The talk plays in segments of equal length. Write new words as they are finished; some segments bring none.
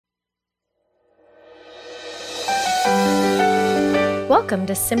Welcome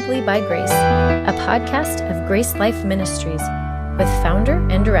to Simply by Grace, a podcast of Grace Life Ministries with founder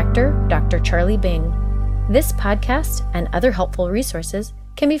and director Dr. Charlie Bing. This podcast and other helpful resources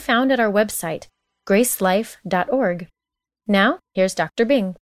can be found at our website, gracelife.org. Now, here's Dr.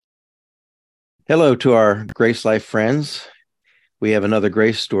 Bing. Hello to our Grace Life friends. We have another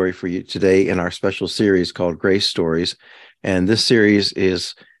grace story for you today in our special series called Grace Stories. And this series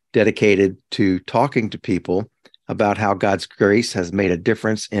is dedicated to talking to people about how God's grace has made a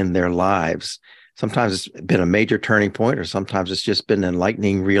difference in their lives. Sometimes it's been a major turning point, or sometimes it's just been an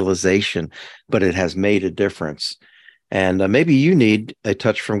enlightening realization, but it has made a difference. And maybe you need a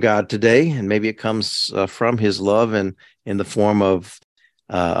touch from God today, and maybe it comes from His love and in the form of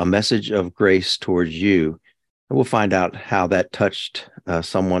a message of grace towards you. And we'll find out how that touched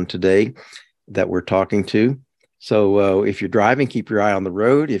someone today that we're talking to. So if you're driving, keep your eye on the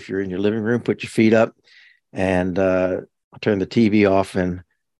road. If you're in your living room, put your feet up and turn the TV off and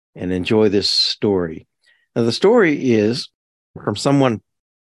enjoy this story. Now, the story is from someone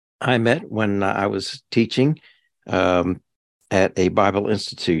I met when I was teaching at a Bible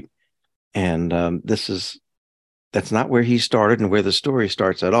Institute. And that's not where he started and where the story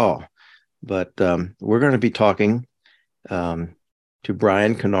starts at all. But we're going to be talking to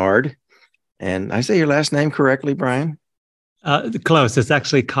Brian Kennard. And I say your last name correctly, Brian? Close. It's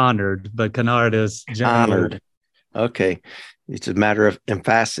actually Kennard, but Kennard is Kennard. Okay. It's a matter of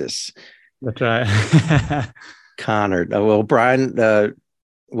emphasis. That's right. Kennard. Well, Brian,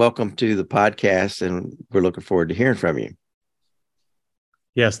 welcome to the podcast, and we're looking forward to hearing from you.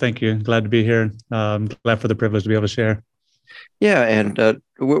 Yes, thank you. Glad to be here. Glad for the privilege to be able to share. Yeah, and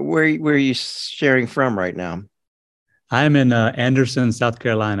where are you sharing from right now? I'm in Anderson, South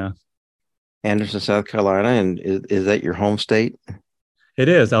Carolina. Anderson, South Carolina, and is that your home state? It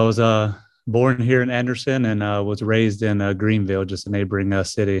is. I was born here in Anderson and was raised in Greenville, just a neighboring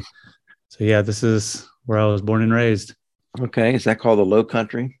city. So yeah, this is where I was born and raised. Okay, is that called the Low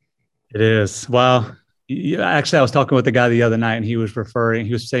Country? It is. Well, actually, I was talking with the guy the other night, and he was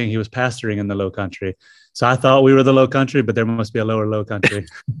saying he was pastoring in the Low Country. So I thought we were the Low Country, but there must be a lower Low Country.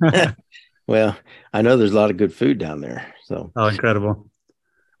 Well, I know there's a lot of good food down there. So incredible.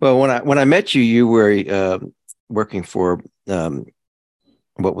 Well, when I met you, you were working for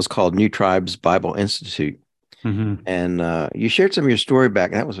what was called New Tribes Bible Institute. Mm-hmm. And you shared some of your story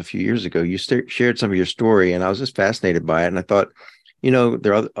back. That was a few years ago. You shared some of your story, and I was just fascinated by it. And I thought,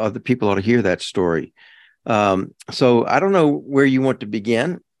 there are other people ought to hear that story. So I don't know where you want to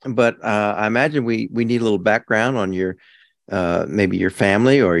begin, but I imagine we need a little background on your maybe your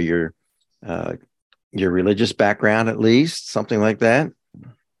family or your religious background, at least, something like that.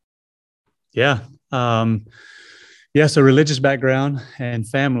 Yeah. So religious background and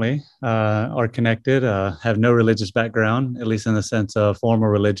family are connected. Have no religious background, at least in the sense of formal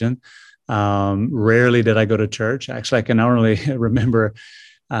religion. Rarely did I go to church. Actually, I can only remember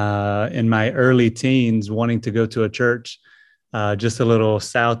in my early teens wanting to go to a church just a little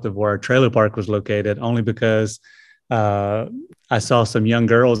south of where our trailer park was located, only because I saw some young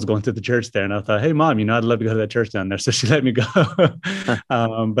girls going to the church there, and I thought, hey, Mom, I'd love to go to that church down there. So she let me go.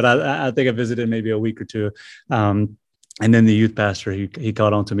 But I think I visited maybe a week or two. And then the youth pastor, he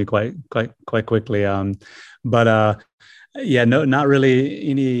caught on to me quite quickly. Not really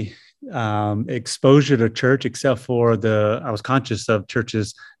any exposure to church, except for I was conscious of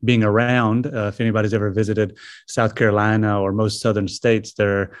churches being around. If anybody's ever visited South Carolina or most southern states,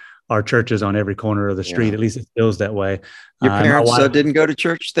 there are churches on every corner of the street. Yeah. At least it feels that way. Your parents didn't go to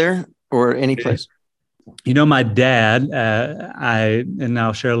church there or any place? My dad, and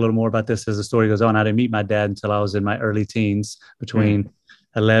I'll share a little more about this as the story goes on. I didn't meet my dad until I was in my early teens, between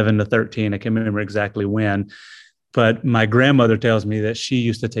 11 to 13. I can't remember exactly when. But my grandmother tells me that she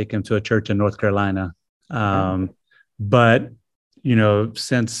used to take him to a church in North Carolina. But,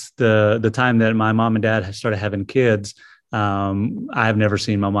 since the time that my mom and dad started having kids, I've never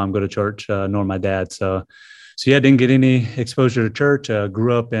seen my mom go to church, nor my dad. So yeah, I didn't get any exposure to church.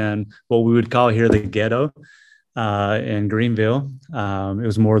 Grew up in what we would call here the ghetto in Greenville. It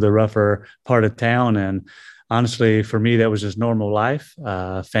was more the rougher part of town. And honestly, for me, that was just normal life.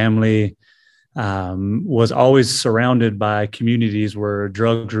 Family was always surrounded by communities where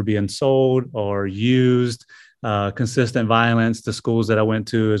drugs were being sold or used. Consistent violence. The schools that I went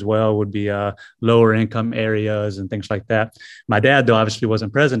to as well would be lower income areas and things like that. My dad, though, obviously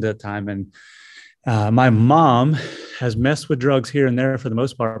wasn't present at the time. And my mom has messed with drugs here and there for the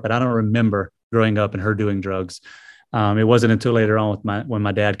most part, but I don't remember growing up and her doing drugs. It wasn't until later on when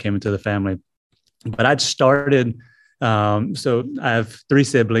my dad came into the family. But I'd started So I have three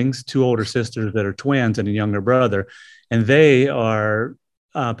siblings, two older sisters that are twins and a younger brother, and they are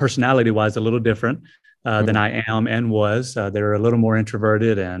personality wise, a little different than I am and was. They're a little more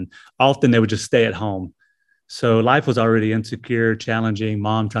introverted, and often they would just stay at home. So life was already insecure, challenging.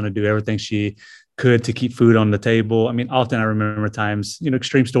 Mom trying to do everything she could to keep food on the table. I mean, often I remember times,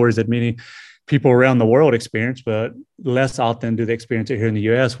 extreme stories that many people around the world experience, but less often do they experience it here in the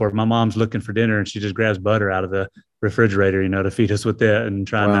U.S., where my mom's looking for dinner and she just grabs butter out of the refrigerator, to feed us with it, and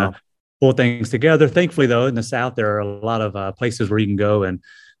trying to pull things together. Thankfully, though, in the South, there are a lot of places where you can go and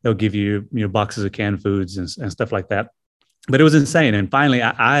they'll give you, boxes of canned foods and stuff like that. But it was insane. And finally,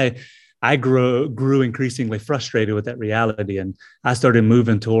 I grew increasingly frustrated with that reality. And I started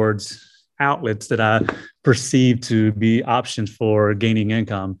moving towards outlets that I perceived to be options for gaining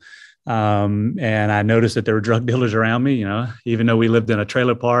income. And I noticed that there were drug dealers around me, even though we lived in a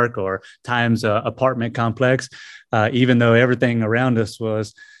trailer park or times apartment complex, even though everything around us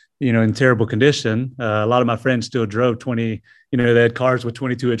was, in terrible condition. A lot of my friends still drove 20, they had cars with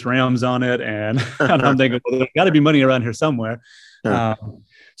 22-inch rims on it. And I'm thinking, well, there's got to be money around here somewhere.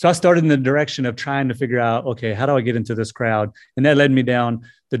 So I started in the direction of trying to figure out, okay, how do I get into this crowd? And that led me down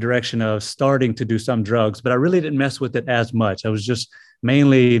the direction of starting to do some drugs, but I really didn't mess with it as much. I was just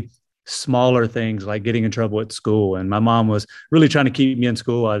mainly smaller things like getting in trouble at school. And my mom was really trying to keep me in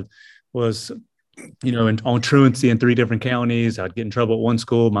school. I was, on truancy in 3 different counties. I'd get in trouble at one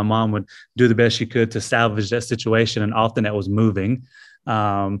school. My mom would do the best she could to salvage that situation. And often that was moving.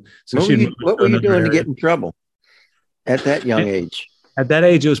 So what were you doing to get in trouble at that young age? At that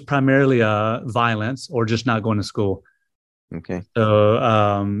age, it was primarily violence or just not going to school. Okay. So,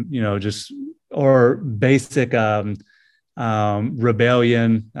 or basic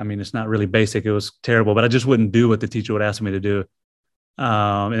rebellion. I mean, it's not really basic. It was terrible, but I just wouldn't do what the teacher would ask me to do.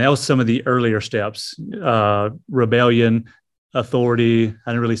 And that was some of the earlier steps, rebellion, authority.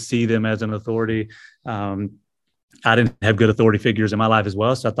 I didn't really see them as an authority. I didn't have good authority figures in my life as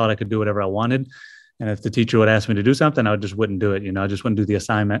well. So I thought I could do whatever I wanted. And if the teacher would ask me to do something, I just wouldn't do it. I just wouldn't do the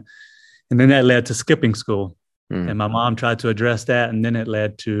assignment. And then that led to skipping school. And my mom tried to address that. And then it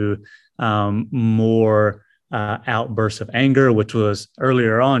led to more outbursts of anger, which was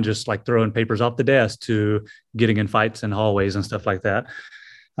earlier on just like throwing papers off the desk, to getting in fights in hallways and stuff like that.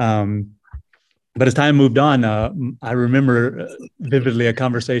 But as time moved on, I remember vividly a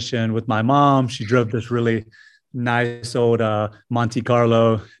conversation with my mom. She drove this really nice old Monte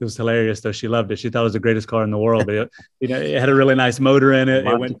Carlo. It was hilarious, though. She loved it. She thought it was the greatest car in the world, but it had a really nice motor in it.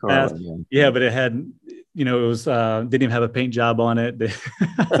 It went fast. Yeah, but it had, it was didn't even have a paint job on it.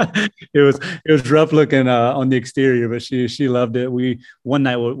 It was rough looking on the exterior, but she loved it. One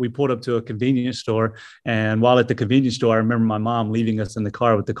night we pulled up to a convenience store, and while at the convenience store, I remember my mom leaving us in the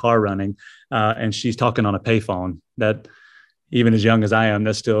car with the car running, and she's talking on a payphone. That, even as young as I am,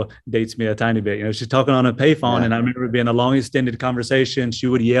 that still dates me a tiny bit. She's talking on a payphone, and I remember it being a long, extended conversation. She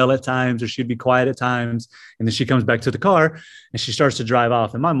would yell at times, or she'd be quiet at times. And then she comes back to the car and she starts to drive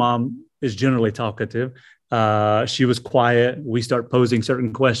off. And my mom is generally talkative. She was quiet. We start posing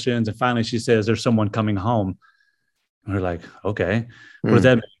certain questions. And finally she says, "There's someone coming home." And we're like, okay, what does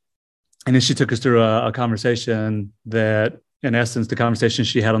that mean? And then she took us through a conversation that, in essence, the conversation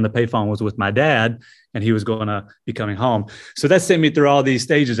she had on the payphone was with my dad, and he was going to be coming home. So that sent me through all these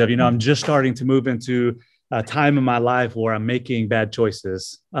stages of, I'm just starting to move into a time in my life where I'm making bad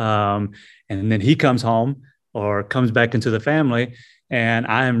choices. And then he comes home or comes back into the family, and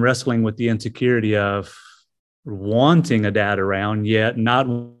I am wrestling with the insecurity of wanting a dad around, yet not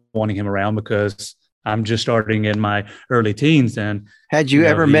wanting him around because I'm just starting in my early teens. And had you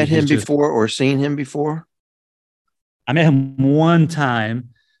ever met him before or seen him before? I met him one time.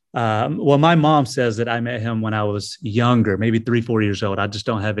 Well, my mom says that I met him when I was younger, maybe 3-4 years old. I just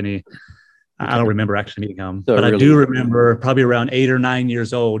don't have any, I don't remember actually meeting him, but really, I do remember probably around 8 or 9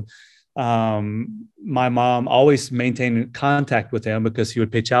 years old. My mom always maintained contact with him because he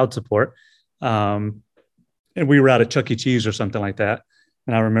would pay child support. And we were out at Chuck E. Cheese or something like that.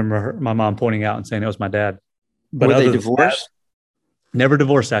 And I remember my mom pointing out and saying it was my dad. But were they divorced? Never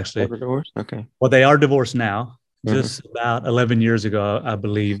divorced, actually. Never divorced? Okay. Well, they are divorced now. Just about 11 years ago, I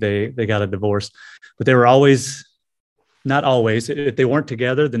believe they got a divorce. But they were always, not always, if they weren't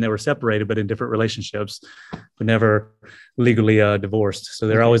together, then they were separated, but in different relationships, but never legally divorced. So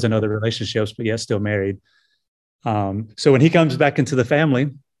they're always in other relationships, but yet still married. So when he comes back into the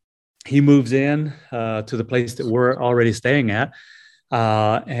family, he moves in to the place that we're already staying at.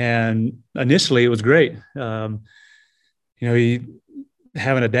 And initially it was great. He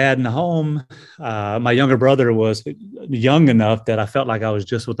having a dad in the home. My younger brother was young enough that I felt like I was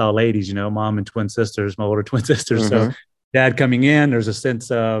just with all ladies, mom and twin sisters, my older twin sisters. So dad coming in, there's a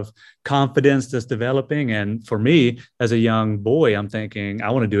sense of confidence that's developing. And for me, as a young boy, I'm thinking,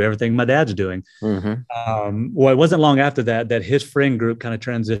 I want to do everything my dad's doing. Well, it wasn't long after that his friend group kind of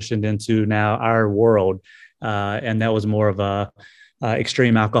transitioned into now our world. And that was more of a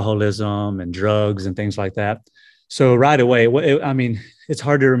extreme alcoholism and drugs and things like that. So right away, it's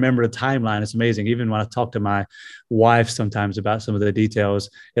hard to remember the timeline. It's amazing. Even when I talk to my wife sometimes about some of the details,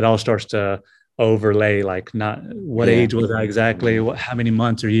 it all starts to overlay, like not what age was I exactly, how many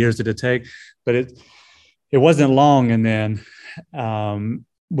months or years did it take? But it wasn't long. And then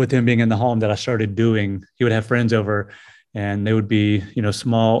with him being in the home that I started doing, he would have friends over and they would be,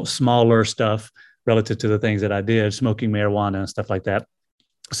 smaller stuff relative to the things that I did, smoking marijuana and stuff like that.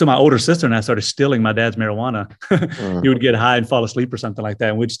 So my older sister and I started stealing my dad's marijuana. He would get high and fall asleep or something like that,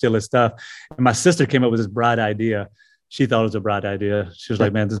 and we'd steal his stuff. And my sister came up with this bright idea. She thought it was a bright idea. She was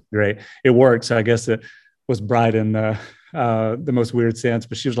like, man, this is great. It worked. So I guess it was bright in the most weird sense.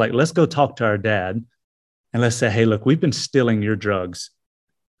 But she was like, let's go talk to our dad and let's say, hey, look, we've been stealing your drugs.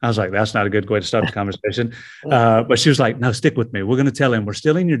 I was like, that's not a good way to start the conversation. But she was like, no, stick with me. We're going to tell him we're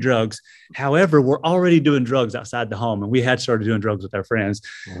stealing your drugs. However, we're already doing drugs outside the home. And we had started doing drugs with our friends.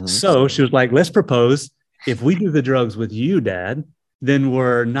 So she was like, let's propose if we do the drugs with you, Dad, then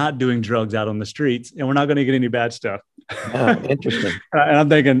we're not doing drugs out on the streets and we're not going to get any bad stuff. Oh, interesting. And I'm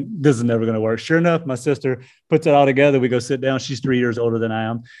thinking, this is never going to work. Sure enough, my sister puts it all together. We go sit down. She's 3 years older than I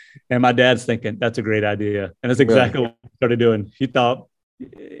am. And my dad's thinking, that's a great idea. And that's exactly what we started doing. He thought,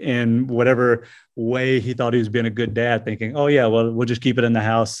 in whatever way he thought he was being a good dad, thinking, oh yeah, well, we'll just keep it in the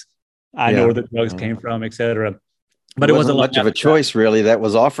house. I know where the drugs came from, et cetera. But it wasn't much of a choice really that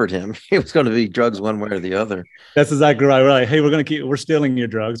was offered him. It was going to be drugs one way or the other. That's exactly right. We're like, hey, we're stealing your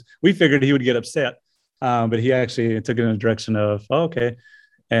drugs. We figured he would get upset. But he actually took it in the direction of, oh, okay.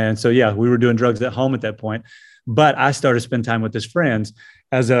 And so, yeah, we were doing drugs at home at that point, but I started to spend time with his friends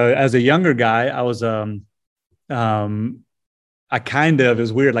as a younger guy. I was, it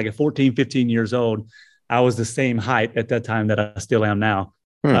was weird. Like at 14, 15 years old, I was the same height at that time that I still am now.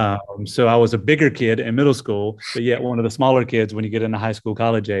 So I was a bigger kid in middle school, but yet one of the smaller kids when you get into high school,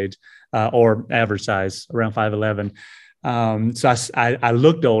 college age, or average size, around 5'11". So I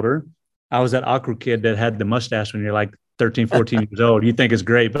looked older. I was that awkward kid that had the mustache when you're like 13, 14 years old. You think it's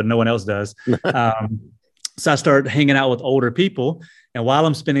great, but no one else does. So I started hanging out with older people. And while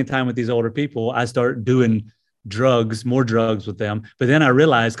I'm spending time with these older people, I start doing more drugs with them. But then I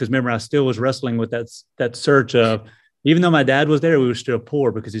realized, because remember, I still was wrestling with that search of, even though my dad was there, we were still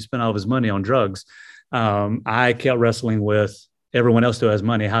poor because he spent all of his money on drugs. I kept wrestling with everyone else who has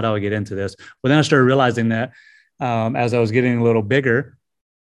money. How do I get into this? Well, then I started realizing that as I was getting a little bigger,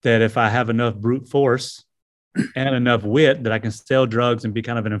 that if I have enough brute force and enough wit, that I can sell drugs and be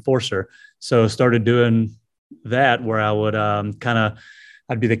kind of an enforcer. So I started doing that, where I would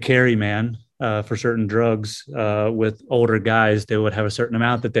I'd be the carry man for certain drugs with older guys. They would have a certain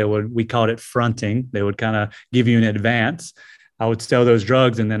amount that we called it fronting. They would kind of give you in advance. I would sell those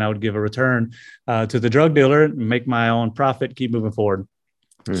drugs and then I would give a return to the drug dealer, make my own profit, keep moving forward.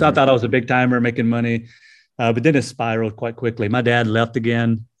 So I thought I was a big timer making money, but then it spiraled quite quickly. My dad left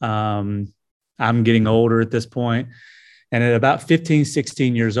again. I'm getting older at this point. And at about 15,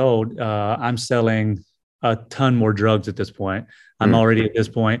 16 years old, I'm selling a ton more drugs at this point. I'm already at this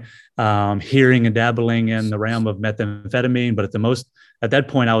point hearing and dabbling in the realm of methamphetamine, but at that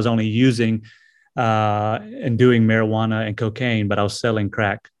point, I was only using and doing marijuana and cocaine, but I was selling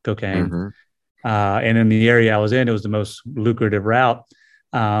crack cocaine. And in the area I was in, it was the most lucrative route.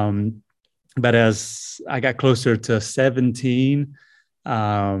 But as I got closer to 17,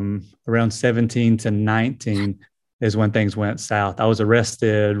 around 17 to 19 is when things went south. I was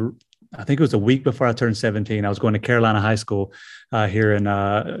arrested, I think it was a week before I turned 17. I was going to Carolina High School here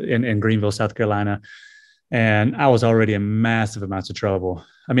in Greenville, South Carolina. And I was already in massive amounts of trouble.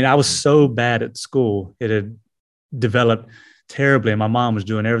 I mean, I was so bad at school. It had developed terribly. And my mom was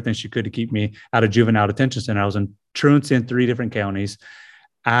doing everything she could to keep me out of juvenile detention center. I was in truants in 3 different counties.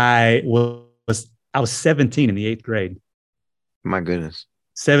 I was 17 in the 8th grade. My goodness.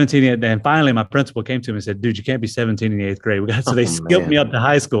 17. And finally, my principal came to me and said, dude, you can't be 17 in the 8th grade. So they skipped me up to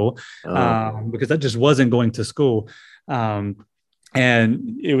high school because I just wasn't going to school. And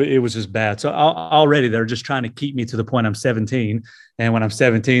it was just bad. So already they're just trying to keep me to the point I'm 17. And when I'm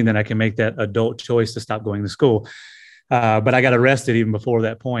 17, then I can make that adult choice to stop going to school. But I got arrested even before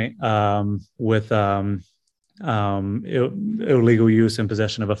that point with illegal use and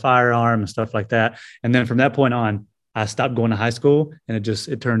possession of a firearm and stuff like that. And then from that point on, I stopped going to high school, and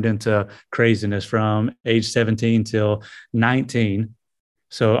it turned into craziness from age 17 till 19.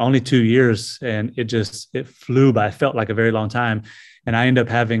 So only 2 years, and it flew by. It felt like a very long time. And I ended up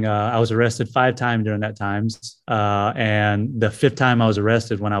having, I was arrested 5 times during that time. And the 5th time I was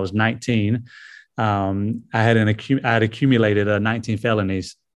arrested when I was 19, I had accumulated 19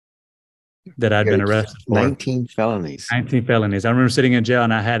 felonies that I'd been arrested for. 19 felonies. 19 felonies. I remember sitting in jail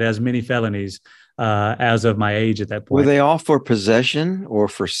and I had as many felonies as of my age at that point. Were they all for possession or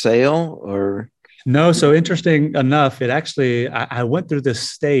for sale or? No. So interesting enough, it actually, I went through this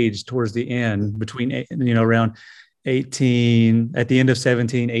stage towards the end between, around 18, at the end of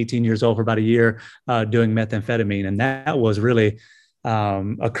 17, 18 years old for about a year, doing methamphetamine. And that was really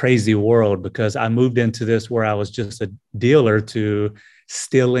a crazy world, because I moved into this where I was just a dealer to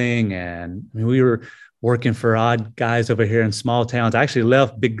stealing. And I mean, we were working for odd guys over here in small towns. I actually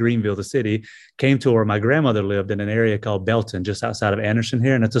left Big Greenville, the city, came to where my grandmother lived in an area called Belton, just outside of Anderson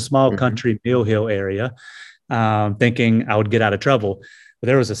here. And it's a small country Mill Hill area, thinking I would get out of trouble. But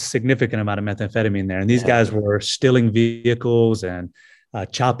there was a significant amount of methamphetamine there. And these guys were stealing vehicles and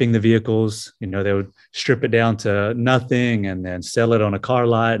chopping the vehicles. They would strip it down to nothing and then sell it on a car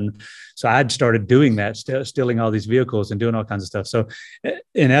lot. And so I'd started doing that, stealing all these vehicles and doing all kinds of stuff. So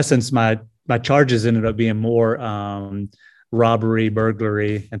in essence, my charges ended up being more robbery,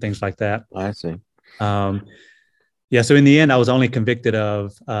 burglary, and things like that. I see. So in the end, I was only convicted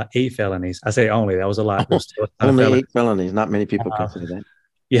of 8 felonies. I say only, that was a lot. Only 8 felonies. Not many people can say that.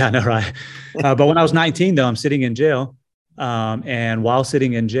 Yeah, no, right. But when I was 19, though, I'm sitting in jail. And while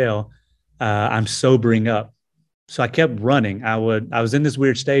sitting in jail, I'm sobering up. So I kept running. I was in this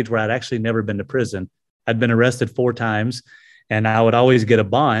weird stage where I'd actually never been to prison. I'd been arrested 4 times, and I would always get a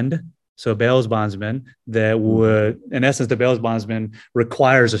bond. So a bail bondsman that would, in essence, the bail bondsman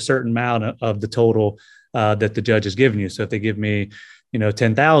requires a certain amount of the total that the judge has given you. So if they give me,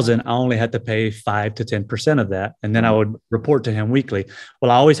 $10,000, I only had to pay 5 to 10% of that. And then I would report to him weekly. Well,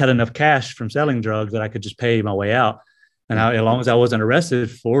 I always had enough cash from selling drugs that I could just pay my way out. And as long as I wasn't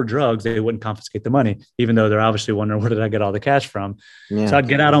arrested for drugs, they wouldn't confiscate the money, even though they're obviously wondering, where did I get all the cash from? Yeah. So I'd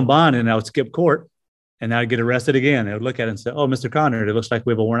get out on bond and I would skip court, and I'd get arrested again. They would look at it and say, "Oh, Mr. Conard, it looks like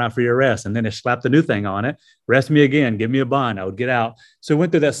we have a warrant out for your arrest." And then they slapped a new thing on it, arrest me again, give me a bond. I would get out. So we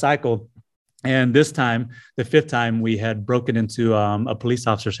went through that cycle. And this time, the 5th time, we had broken into a police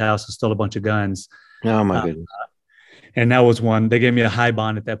officer's house and stole a bunch of guns. Oh, my goodness. And that was one. They gave me a high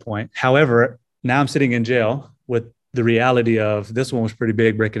bond at that point. However, now I'm sitting in jail with the reality of this one was pretty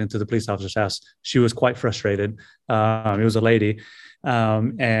big, breaking into the police officer's house. She was quite frustrated. It was a lady.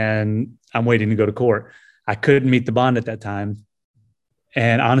 And I'm waiting to go to court. I couldn't meet the bond at that time.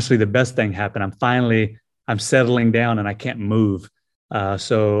 And honestly, the best thing happened. I'm settling down and I can't move.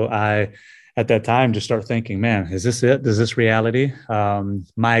 So I, at that time, just start thinking, man, is this it? Is this reality? Not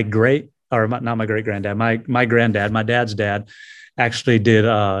my great granddad, my granddad, my dad's dad, actually did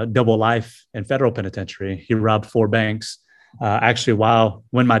double life in federal penitentiary. He robbed 4 banks. Actually,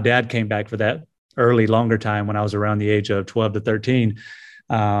 when my dad came back for that longer time, when I was around the age of 12 to 13,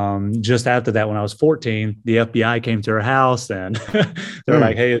 just after that, when I was 14, the FBI came to her house and they were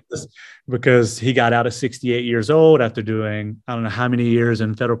like, "Hey," because he got out at 68 years old after doing, I don't know how many years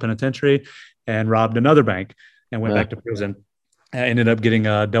in federal penitentiary, and robbed another bank and went back to prison. Ended up getting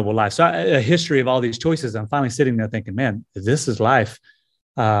a double life. So a history of all these choices. I'm finally sitting there thinking, man, this is life.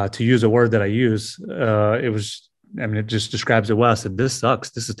 To use a word that I use, it just describes it well. I said, this sucks.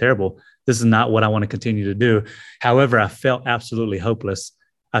 This is terrible. This is not what I want to continue to do. However, I felt absolutely hopeless.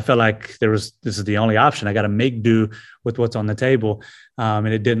 I felt like this is the only option. I got to make do with what's on the table. And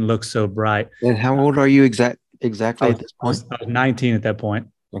it didn't look so bright. And how old are you exactly at this point? I was 19 at that point.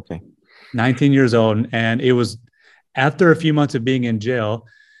 Okay. 19 years old. And it was after a few months of being in jail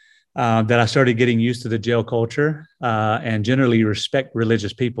that I started getting used to the jail culture and generally respect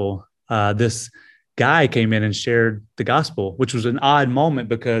religious people. This guy came in and shared the gospel, which was an odd moment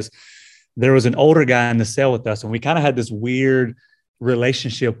because there was an older guy in the cell with us. And we kind of had this weird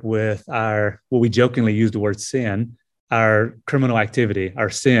relationship with what we jokingly use the word sin, our criminal activity, our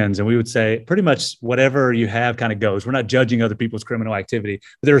sins. And we would say pretty much whatever you have kind of goes. We're not judging other people's criminal activity,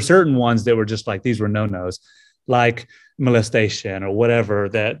 but there were certain ones that were just like, these were no-nos, like molestation or whatever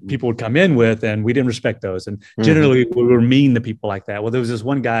that people would come in with, and we didn't respect those. And generally we were mean to people like that. Well, there was this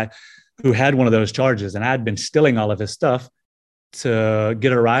one guy who had one of those charges, and I had been stealing all of his stuff to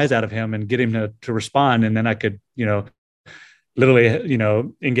get a rise out of him and get him to respond. And then I could, literally,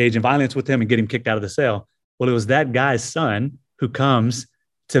 engage in violence with him and get him kicked out of the cell. Well, it was that guy's son who comes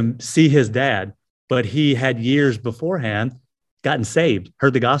to see his dad, but he had years beforehand gotten saved,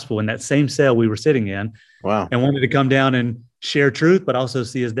 heard the gospel in that same cell we were sitting in. Wow. And wanted to come down and share truth, but also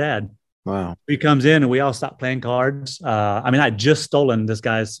see his dad. Wow. He comes in and we all stop playing cards. I just stolen this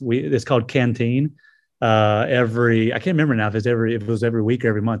guy's. It's called Canteen. I can't remember now if it was every week or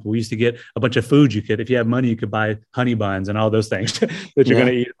every month. We used to get a bunch of food. If you have money, you could buy honey buns and all those things that you're going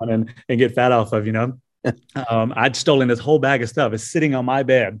to eat on and get fat off of. I'd stolen this whole bag of stuff. It's sitting on my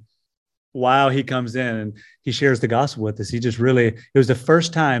bed while he comes in and he shares the gospel with us. It was the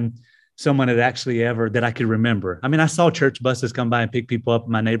first time someone had actually ever that I could remember. I saw church buses come by and pick people up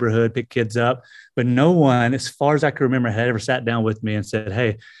in my neighborhood, pick kids up, but no one, as far as I can remember, had ever sat down with me and said,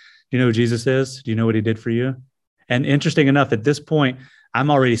 "Hey, do you know who Jesus is? Do you know what he did for you?" And interesting enough, at this point, I'm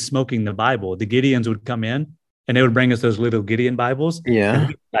already smoking the Bible. The Gideons would come in and they would bring us those little Gideon Bibles. Yeah.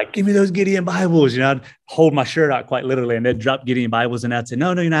 Like, give me those Gideon Bibles. I'd hold my shirt out quite literally and they'd drop Gideon Bibles and I'd say,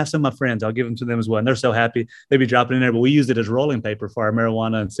 no, you're not some of my friends. I'll give them to them as well. And they're so happy. They'd be dropping in there, but we used it as rolling paper for our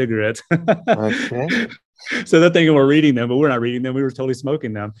marijuana and cigarettes. Okay. So they're thinking we're reading them, but we're not reading them. We were totally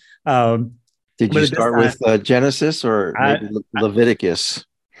smoking them. Did you start with Genesis or maybe Leviticus?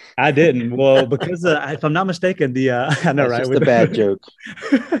 I didn't. Well, because if I'm not mistaken, I know, right? Just a bad joke.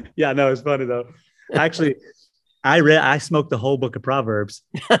 Yeah, no, it's funny though. Actually, I smoked the whole book of Proverbs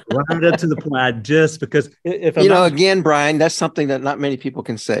right up to the point because if I'm again, Brian, that's something that not many people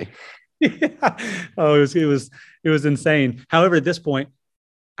can say. Yeah. Oh, it was insane. However, at this point,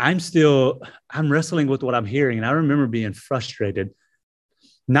 I'm wrestling with what I'm hearing, and I remember being frustrated.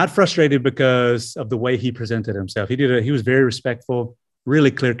 Not frustrated because of the way he presented himself. He was very respectful, really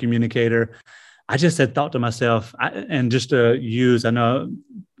clear communicator. I just had thought to myself, and just to use, I know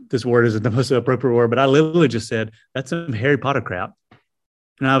this word isn't the most appropriate word, but I literally just said, that's some Harry Potter crap.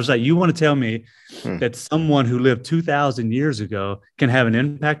 And I was like, you want to tell me that someone who lived 2,000 years ago can have an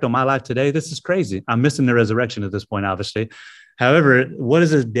impact on my life today? This is crazy. I'm missing the resurrection at this point, obviously. However, what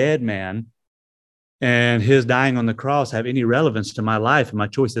does this dead man and his dying on the cross have any relevance to my life and my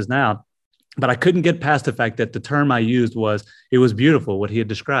choices now? But I couldn't get past the fact that the term I used it was beautiful, what he had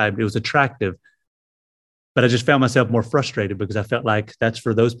described. It was attractive. But I just found myself more frustrated because I felt like that's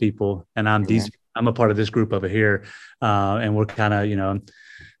for those people. And I'm a part of this group over here. And we're kind of,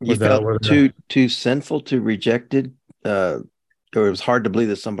 you felt too sinful to reject it. Or it was hard to believe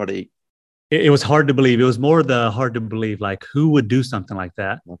that somebody. It was hard to believe. It was more hard to believe, like who would do something like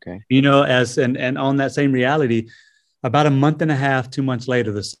that? Okay. And on that same reality, about a month and a half, 2 months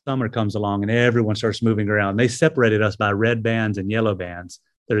later, the summer comes along and everyone starts moving around. They separated us by red bands and yellow bands.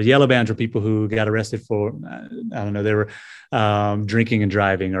 There's yellow bands for people who got arrested for, they were drinking and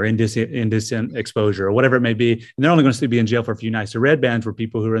driving or indecent exposure or whatever it may be. And they're only going to be in jail for a few nights. The red bands were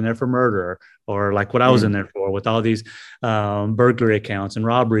people who were in there for murder or like what I was in there for with all these burglary accounts and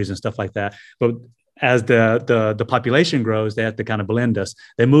robberies and stuff like that. But as the population grows, they have to kind of blend us.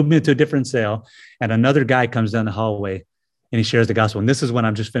 They moved me into a different cell and another guy comes down the hallway and he shares the gospel. And this is when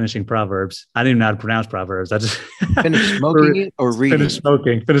I'm just finishing Proverbs. I didn't even know how to pronounce Proverbs. I just finished smoking it or reading? Finished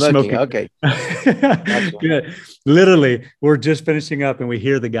smoking. Okay. Yeah. Literally, we're just finishing up and we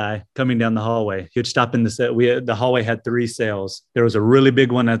hear the guy coming down the hallway. He'd stop in the cell. The hallway had 3 cells. There was a really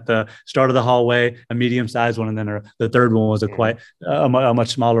big one at the start of the hallway, a medium-sized one, and then the third one was a much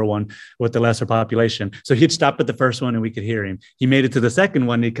smaller one with the lesser population. So he'd stop at the first one and we could hear him. He made it to the second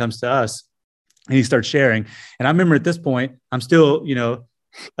one and he comes to us. And he starts sharing. And I remember at this point, I'm still,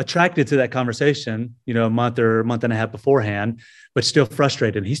 attracted to that conversation, a month and a half beforehand, but still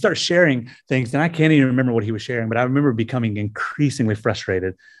frustrated. He starts sharing things and I can't even remember what he was sharing, but I remember becoming increasingly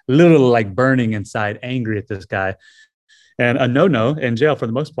frustrated, literally like burning inside, angry at this guy. And a no-no in jail for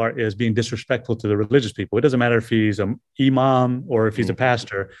the most part is being disrespectful to the religious people. It doesn't matter if he's an imam or if he's a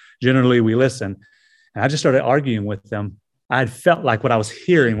pastor. Generally, we listen. And I just started arguing with them. I felt like what I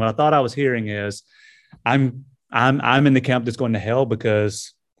thought I was hearing is I'm in the camp that's going to hell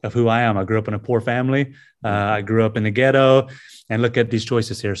because of who I am. I grew up in a poor family. I grew up in the ghetto and look at these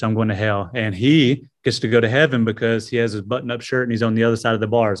choices here. So I'm going to hell. And he gets to go to heaven because he has his button-up shirt and he's on the other side of the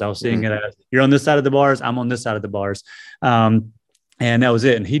bars. I was seeing it as, you're on this side of the bars, I'm on this side of the bars. And that was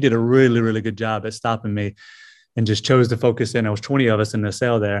it. And he did a really, really good job at stopping me and just chose to focus in. There was 20 of us in the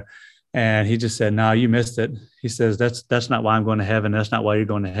cell there. And he just said, no, you missed it. He says, that's not why I'm going to heaven. That's not why you're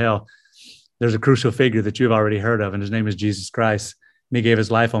going to hell. There's a crucial figure that you've already heard of, and his name is Jesus Christ. And he gave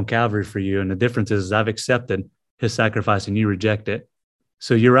his life on Calvary for you. And the difference is I've accepted his sacrifice and you reject it.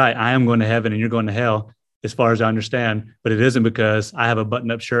 So you're right. I am going to heaven and you're going to hell as far as I understand. But it isn't because I have a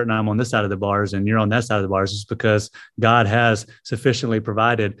button-up shirt and I'm on this side of the bars and you're on that side of the bars. It's because God has sufficiently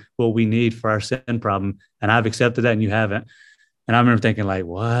provided what we need for our sin problem. And I've accepted that and you haven't. And I remember thinking like,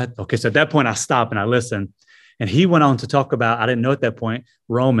 what? Okay. So at that point I stopped and I listened and he went on to talk about, I didn't know at that point,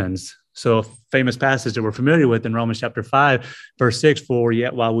 Romans So a famous passage that we're familiar with in Romans chapter 5, verse 6, for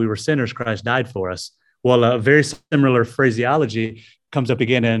yet while we were sinners, Christ died for us. Well, a very similar phraseology comes up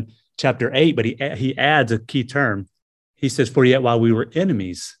again in chapter 8, but he adds a key term. He says, for yet while we were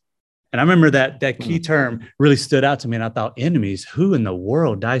enemies. And I remember that key term really stood out to me. And I thought, enemies, who in the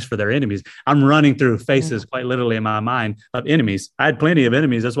world dies for their enemies? I'm running through faces quite literally in my mind of enemies. I had plenty of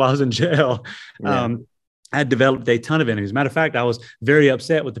enemies. That's why I was in jail. Yeah. I had developed a ton of enemies. Matter of fact, I was very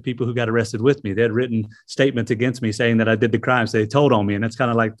upset with the people who got arrested with me. They had written statements against me saying that I did the crimes. They told on me. And that's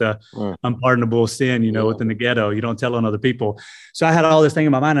kind of like the unpardonable sin, within the ghetto. You don't tell on other people. So I had all this thing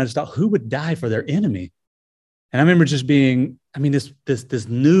in my mind. I just thought, who would die for their enemy? And I remember just being, this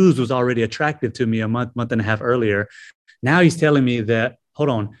news was already attractive to me a month and a half earlier. Now he's telling me that, hold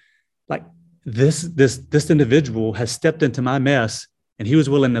on, like this individual has stepped into my mess and he was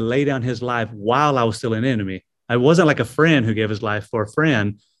willing to lay down his life while I was still an enemy. I wasn't like a friend who gave his life for a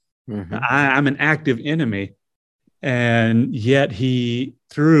friend. Mm-hmm. I'm an active enemy. And yet he,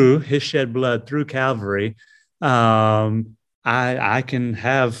 through his shed blood, through Calvary, I can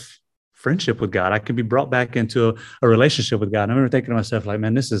have friendship with God. I can be brought back into a relationship with God. And I remember thinking to myself, like,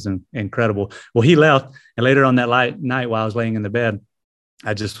 man, this is incredible. Well, he left. And later on that night while I was laying in the bed,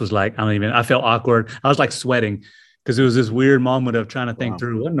 I just was like, I felt awkward. I was like sweating because it was this weird moment of trying to think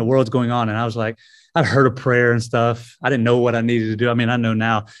through what in the world's going on. And I was like, I've heard of prayer and stuff. I didn't know what I needed to do. I know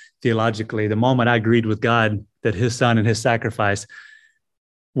now theologically, the moment I agreed with God that his son and his sacrifice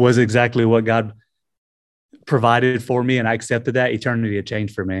was exactly what God provided for me, and I accepted that, eternity had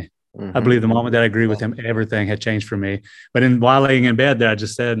changed for me. Mm-hmm. I believe the moment that I agreed with him, everything had changed for me. But while laying in bed there, I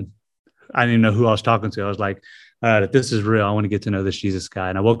just said, I didn't even know who I was talking to. I was like, all right, if this is real, I want to get to know this Jesus guy.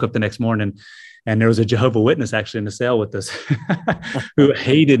 And I woke up the next morning and there was a Jehovah's Witness actually in the cell with us who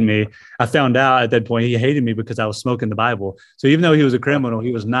hated me. I found out at that point he hated me because I was smoking the Bible. So even though he was a criminal,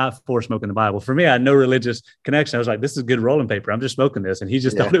 he was not for smoking the Bible. For me, I had no religious connection. I was like, this is good rolling paper. I'm just smoking this. And he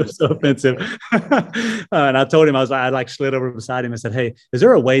just thought it was so offensive. And I told him, I slid over beside him and said, hey, is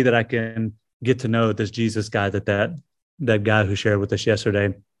there a way that I can get to know this Jesus guy that guy who shared with us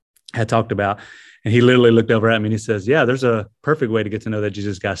yesterday had talked about? And he literally looked over at me and he says, yeah, there's a perfect way to get to know that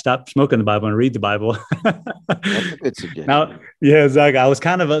Jesus guy. Stop smoking the Bible and read the Bible. That's a good suggestion. Now, yeah, Zach, I was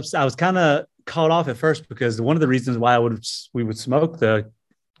kind of caught off at first because one of the reasons why we would smoke the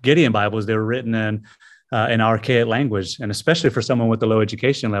Gideon Bibles, they were written in archaic language. And especially for someone with a low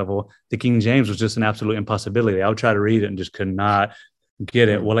education level, the King James was just an absolute impossibility. I would try to read it and just could not get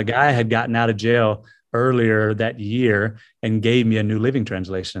it. Well, a guy had gotten out of jail earlier that year and gave me a New Living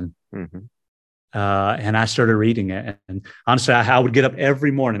Translation. Mm-hmm. And I started reading it. And honestly, I would get up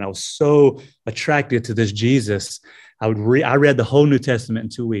every morning. I was so attracted to this Jesus. I read the whole New Testament in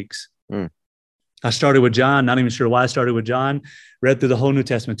 2 weeks. I started with John, not even sure why I started with John, read through the whole New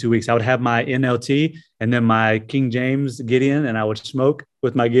Testament 2 weeks. I would have my NLT and then my King James Gideon, and I would smoke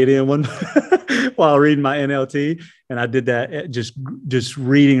with my Gideon one while reading my NLT. And I did that just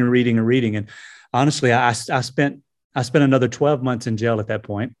reading and reading and reading. And honestly, I spent another 12 months in jail at that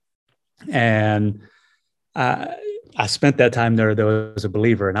point. And I spent that time there as a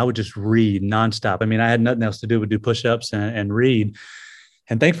believer, and I would just read nonstop. I had nothing else to do but do push-ups and read.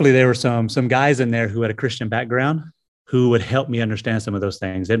 And thankfully, there were some guys in there who had a Christian background who would help me understand some of those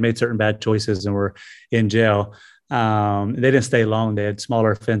things. They'd made certain bad choices and were in jail. They didn't stay long. They had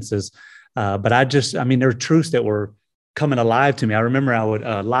smaller offenses. But there were truths that were coming alive to me. I remember I would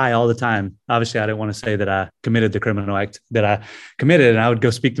lie all the time. Obviously, I didn't want to say that I committed the criminal act that I committed. And I would go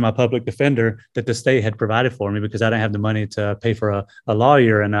speak to my public defender that the state had provided for me because I didn't have the money to pay for a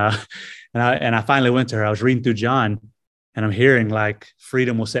lawyer. And I finally went to her. I was reading through John and I'm hearing like,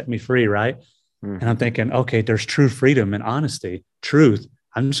 freedom will set me free, right? Mm-hmm. And I'm thinking, okay, there's true freedom and honesty, truth.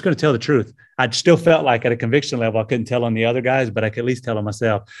 I'm just going to tell the truth. I still felt like at a conviction level, I couldn't tell on the other guys, but I could at least tell on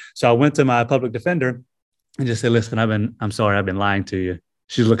myself. So I went to my public defender and just said, listen, I'm sorry, I've been lying to you.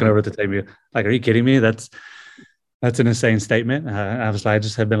 She's looking over at the table like, are you kidding me? That's an insane statement. I was like, I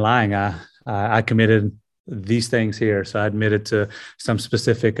just have been lying. I committed these things here. So I admitted to some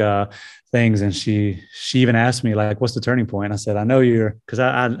specific things. And she even asked me like, what's the turning point? I said, I know because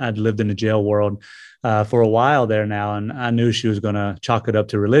I'd lived in the jail world for a while there now. And I knew she was going to chalk it up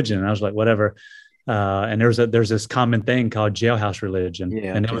to religion. And I was like, whatever. And there's this common thing called jailhouse religion,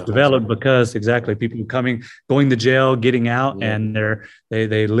 and it was developed because people going to jail, getting out, and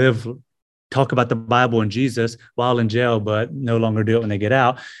they talk about the Bible and Jesus while in jail, but no longer do it when they get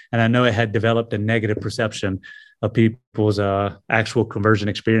out. And I know it had developed a negative perception of people's actual conversion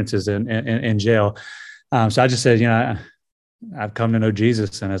experiences in jail. So I just said, I've come to know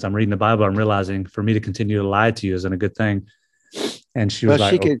Jesus, and as I'm reading the Bible, I'm realizing for me to continue to lie to you isn't a good thing. And she was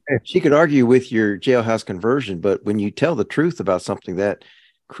Well, like, okay. she could argue with your jailhouse conversion, but when you tell the truth about something that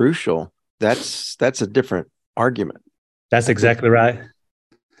crucial, that's a different argument. That's exactly right.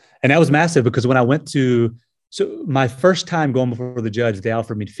 And that was massive because when I went to, so my first time going before the judge, they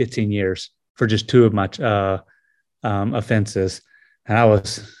offered me 15 years for just two of my offenses. And I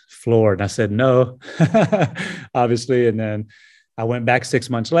was floored. And I said, no, obviously. And then I went back 6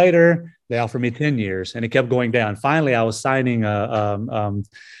 months later. They offered me 10 years and it kept going down. Finally, I was signing a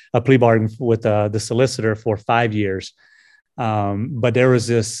plea bargain with the solicitor for 5 years. But there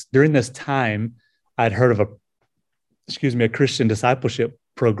was during this time, I'd heard of a Christian discipleship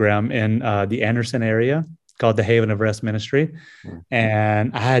program in the Anderson area called the Haven of Rest Ministry.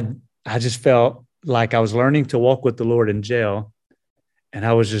 And I just felt like I was learning to walk with the Lord in jail. And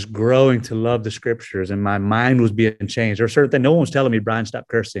I was just growing to love the scriptures and my mind was being changed. There were certain things, no one was telling me, Brian, stop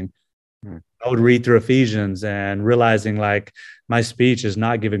cursing. I would read through Ephesians and realizing like my speech is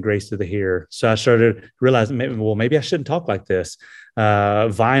not giving grace to the hearer. So I started realizing, maybe I shouldn't talk like this.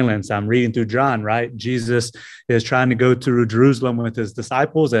 Violence, I'm reading through John, right? Jesus is trying to go through Jerusalem with his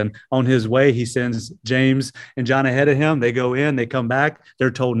disciples. And on his way, he sends James and John ahead of him. They go in, they come back.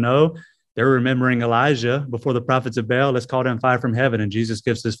 They're told no. They're remembering Elijah before the prophets of Baal. Let's call down fire from heaven. And Jesus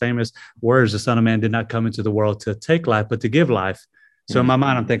gives his famous words, the Son of Man did not come into the world to take life, but to give life. So in my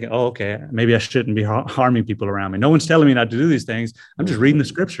mind, I'm thinking, oh, okay, maybe I shouldn't be harming people around me. No one's telling me not to do these things. I'm just reading the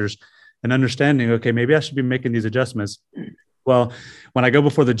scriptures and understanding, okay, maybe I should be making these adjustments. Well, when I go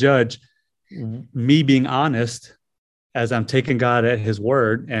before the judge, me being honest as I'm taking God at his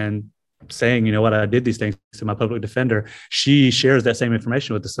word and saying, you know what, I did these things to my public defender, she shares that same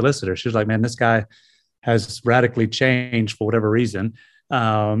information with the solicitor. She was like, man, this guy has radically changed for whatever reason.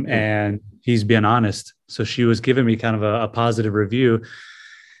 And he's being honest. So she was giving me kind of a positive review.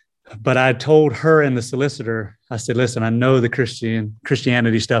 But I told her and the solicitor, I said, listen, I know the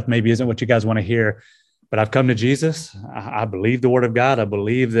Christianity stuff maybe isn't what you guys want to hear, but I've come to Jesus. I believe the word of God. I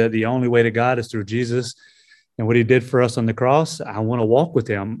believe that the only way to God is through Jesus and what he did for us on the cross. I want to walk with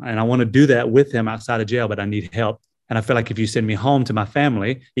him and I want to do that with him outside of jail, but I need help. And I feel like if you send me home to my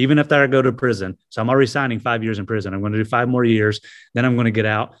family, even if I go to prison, so I'm already signing 5 years in prison, I'm going to do 5 more years, then I'm going to get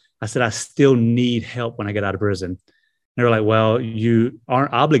out. I said, I still need help when I get out of prison. And they were like, well, you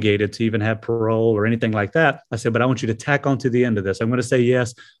aren't obligated to even have parole or anything like that. I said, but I want you to tack on to the end of this. I'm going to say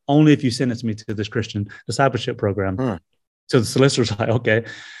yes, only if you sentence me to this Christian discipleship program. So the solicitor's like, okay,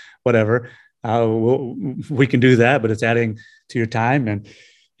 whatever. We can do that, but it's adding to your time. And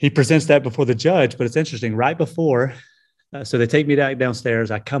he presents that before the judge, but it's interesting. Right before, so they take me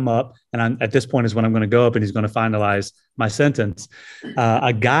downstairs. I come up, and at this point is when I'm going to go up, and he's going to finalize my sentence.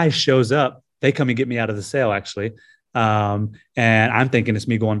 A guy shows up. They come and get me out of the cell, actually, and I'm thinking it's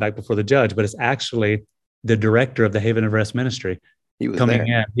me going back before the judge, but it's actually the director of the Haven of Rest Ministry. He was coming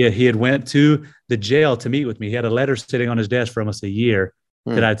there. in. Yeah, he had went to the jail to meet with me. He had a letter sitting on his desk for almost a year.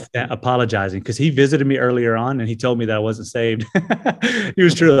 That I'd apologizing because he visited me earlier on and he told me that I wasn't saved. He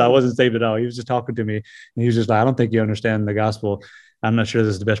was true. I wasn't saved at all. He was just talking to me and he was just like, I don't think you understand the gospel. I'm not sure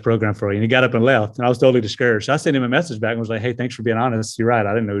this is the best program for you. And he got up and left and I was totally discouraged. So I sent him a message back and was like, hey, thanks for being honest. You're right.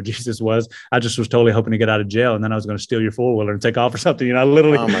 I didn't know who Jesus was. I just was totally hoping to get out of jail. And then I was going to steal your four-wheeler and take off or something. You know, I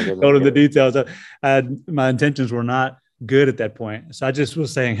literally told him the details. My intentions were not good at that point. So I just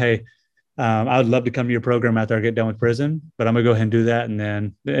was saying, hey, I would love to come to your program after I get done with prison, but I'm going to go ahead and do that. And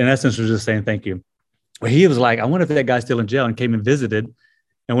then in essence, was just saying, thank you. Well, he was like, I wonder if that guy's still in jail, and came and visited.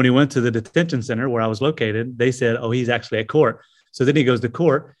 And when he went to the detention center where I was located, they said, oh, he's actually at court. So then he goes to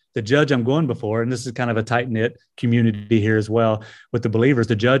court. The judge I'm going before, and this is kind of a tight knit community here as well with the believers.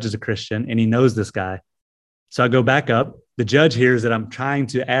 The judge is a Christian and he knows this guy. So I go back up. The judge hears that I'm trying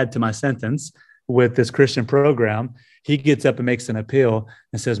to add to my sentence with this Christian program. He gets up and makes an appeal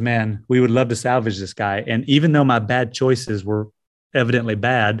and says, man, we would love to salvage this guy. And even though my bad choices were evidently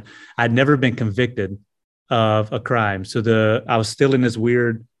bad, I'd never been convicted of a crime. So I was still in this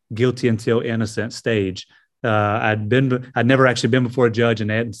weird guilty until innocent stage. I'd never actually been before a judge and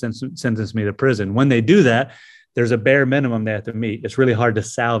they hadn't sentenced me to prison. When they do that, there's a bare minimum they have to meet. It's really hard to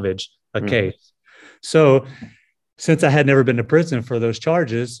salvage a case. So since I had never been to prison for those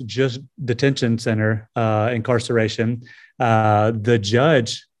charges, just detention center incarceration, the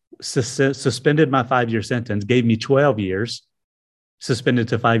judge suspended my 5-year sentence, gave me 12 years, suspended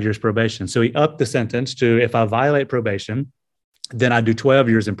to 5 years probation. So he upped the sentence to, if I violate probation, then I do 12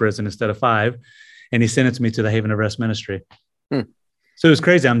 years in prison instead of 5. And he sentenced me to the Haven of Rest Ministry. So it was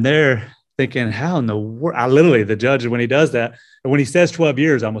crazy. I'm there thinking, how in the world? I literally, the judge, when he does that, and when he says 12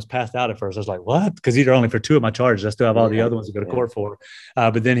 years, I almost passed out at first. I was like, what? Because these are only for 2 of my charges. I still have all the other ones to go to court for.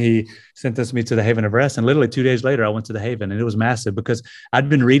 But then he sentenced me to the Haven of Rest. And literally 2 days later, I went to the Haven, and it was massive because I'd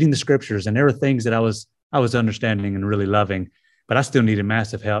been reading the scriptures, and there were things that I was understanding and really loving, but I still needed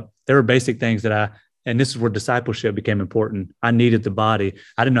massive help. There were basic things that and this is where discipleship became important. I needed the body.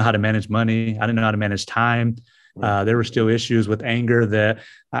 I didn't know how to manage money. I didn't know how to manage time. There were still issues with anger that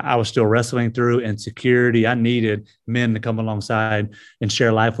I was still wrestling through, insecurity. I needed men to come alongside and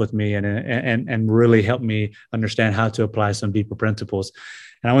share life with me and really help me understand how to apply some deeper principles.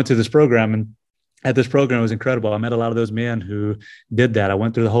 And I went to this program, and at this program, it was incredible. I met a lot of those men who did that. I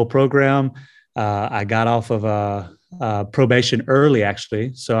went through the whole program. I got off of probation early,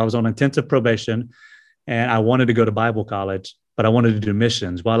 actually. So I was on intensive probation, and I wanted to go to Bible college, but I wanted to do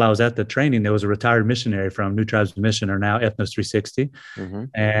missions. While I was at the training, there was a retired missionary from New Tribes Mission, or now Ethnos 360.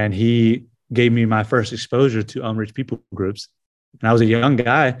 And he gave me my first exposure to unreached people groups. And I was a young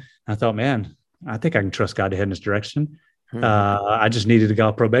guy. And I thought, man, I think I can trust God to head in this direction. I just needed to go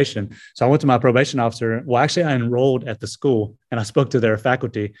off probation. So I went to my probation officer. Well, actually, I enrolled at the school, and I spoke to their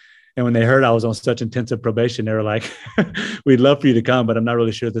faculty. And when they heard I was on such intensive probation, they were like, we'd love for you to come, but I'm not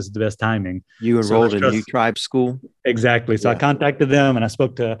really sure this is the best timing. You enrolled in New Tribe School? Exactly. So I contacted them, and I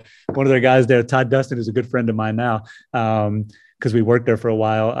spoke to one of their guys there, Todd Dustin, who's a good friend of mine now, because we worked there for a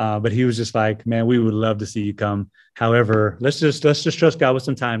while. But he was just like, man, we would love to see you come. However, let's just trust God with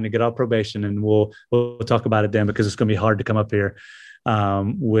some time to get off probation, and we'll talk about it then, because it's going to be hard to come up here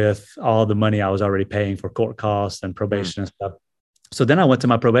with all the money I was already paying for court costs and probation and stuff. So then I went to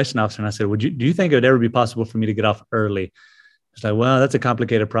my probation officer, and I said, do you think it would ever be possible for me to get off early? It's like, well, that's a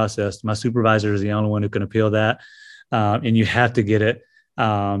complicated process. My supervisor is the only one who can appeal that. And you have to get it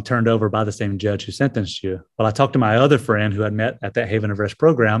turned over by the same judge who sentenced you. Well, I talked to my other friend who I'd met at that Haven of Rest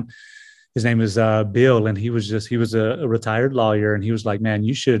program. His name is Bill, and he was a retired lawyer. And he was like, man,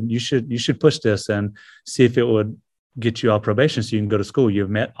 you should push this and see if it would get you off probation so you can go to school. You've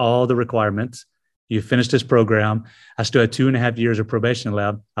met all the requirements. You finished this program. I still had 2.5 years of probation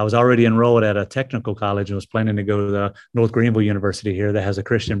left. I was already enrolled at a technical college and was planning to go to the North Greenville University here that has a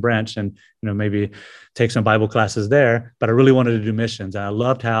Christian branch, and maybe take some Bible classes there. But I really wanted to do missions. And I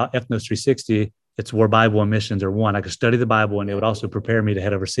loved how Ethnos 360, it's where Bible and missions are one. I could study the Bible, and it would also prepare me to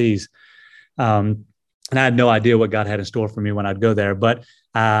head overseas. And I had no idea what God had in store for me when I'd go there. But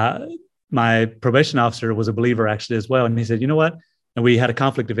my probation officer was a believer actually as well. And he said, you know what? And we had a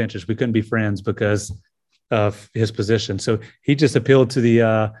conflict of interest. We couldn't be friends because of his position. So he just appealed to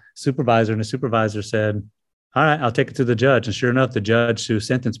the supervisor, and the supervisor said, all right, I'll take it to the judge. And sure enough, the judge who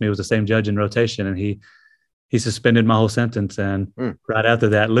sentenced me was the same judge in rotation, and he suspended my whole sentence. And right after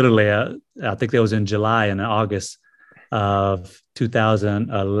that, literally, I think that was in July and August of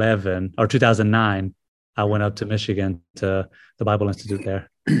 2011 or 2009, I went up to Michigan to the Bible Institute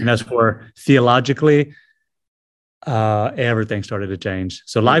there. And that's where theologically, everything started to change.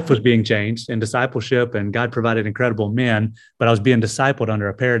 So life was being changed in discipleship, and God provided incredible men, but I was being discipled under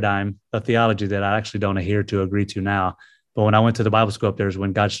a paradigm of theology that I actually don't adhere to, agree to now. But when I went to the Bible school up there is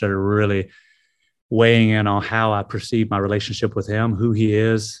when God started really weighing in on how I perceive my relationship with him, who he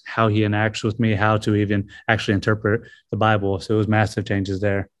is, how he interacts with me, how to even actually interpret the Bible. So it was massive changes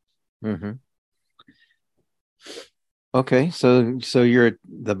there. Mm-hmm. Okay, so you're at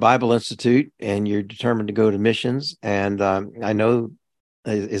the Bible Institute, and you're determined to go to missions. And I know,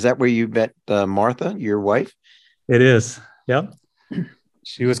 is that where you met Martha, your wife? It is. Yep.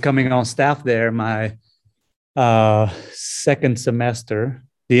 She was coming on staff there my second semester,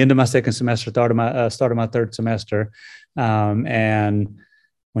 the end of my second semester, start of my third semester. And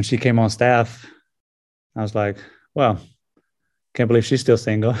when she came on staff, I was like, well, can't believe she's still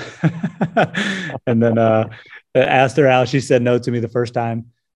single. And then asked her out. She said no to me the first time.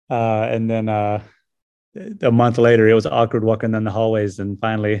 And then a month later, it was awkward walking down the hallways. And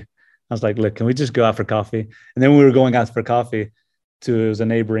finally, I was like, look, can we just go out for coffee? And then we were going out for coffee it was a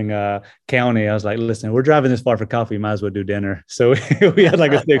neighboring county. I was like, listen, we're driving this far for coffee. Might as well do dinner. So we had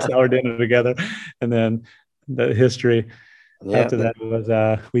like a 6-hour dinner together. And then the history after that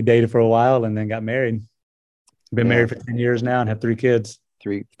was we dated for a while and then got married. Been married for 10 years now and have 3 kids.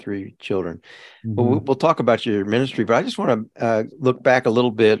 Three children. Mm-hmm. Well, we'll talk about your ministry, but I just want to look back a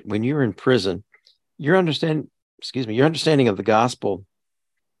little bit. When you were in prison, your understanding of the gospel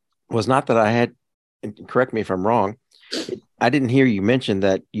was not that I had, and correct me if I'm wrong, I didn't hear you mention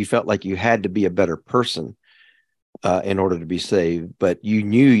that you felt like you had to be a better person in order to be saved, but you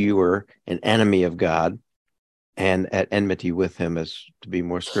knew you were an enemy of God and at enmity with him, as to be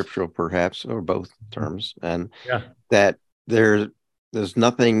more scriptural, perhaps, or both terms. And that there There's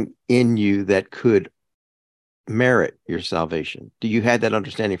nothing in you that could merit your salvation. Do you had that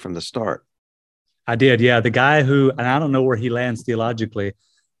understanding from the start? I did, yeah. The guy who, and I don't know where he lands theologically,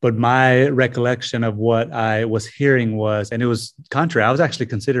 but my recollection of what I was hearing was, and it was contrary. I was actually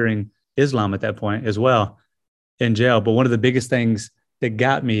considering Islam at that point as well in jail. But one of the biggest things that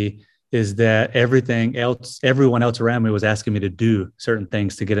got me is that everyone else around me was asking me to do certain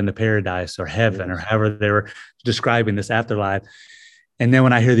things to get into paradise or heaven, or however they were describing this afterlife. And then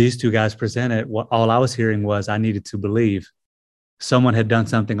when I hear these two guys present it, all I was hearing was I needed to believe. Someone had done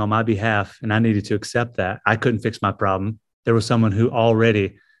something on my behalf, and I needed to accept that. I couldn't fix my problem. There was someone who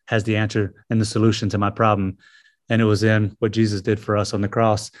already has the answer and the solution to my problem. And it was in what Jesus did for us on the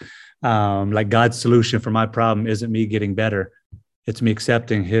cross. Like God's solution for my problem isn't me getting better. It's me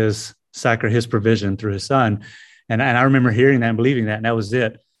accepting his sacrifice, his provision through his son. And I remember hearing that and believing that, and that was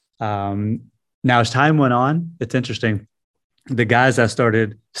it. Now, as time went on, it's interesting. The guys I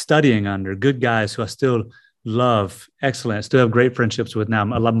started studying under, good guys who I still love, excellent, still have great friendships with now.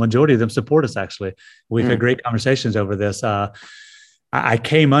 A majority of them support us, actually. We've had great conversations over this. I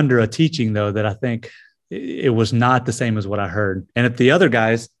came under a teaching, though, that I think it was not the same as what I heard. And if the other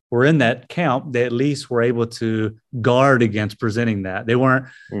guys were in that camp, they at least were able to guard against presenting that. They weren't,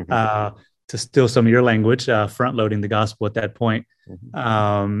 to steal some of your language, front-loading the gospel at that point.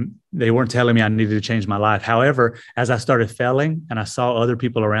 They weren't telling me I needed to change my life. However, as I started failing and I saw other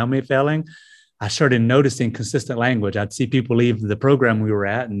people around me failing, I started noticing consistent language. I'd see people leave the program we were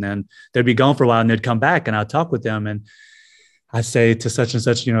at, and then they'd be gone for a while, and they'd come back, and I'd talk with them, and I'd say to such and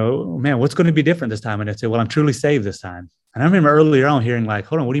such, man, what's going to be different this time? And they'd say, well, I'm truly saved this time. And I remember earlier on hearing like,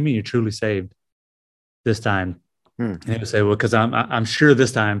 hold on, what do you mean you're truly saved this time? And they would say, well, because I'm sure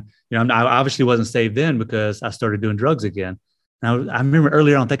this time, I obviously wasn't saved then because I started doing drugs again. And I remember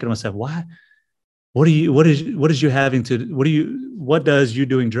earlier on thinking to myself, why? What does you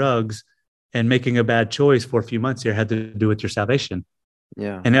doing drugs and making a bad choice for a few months here had to do with your salvation?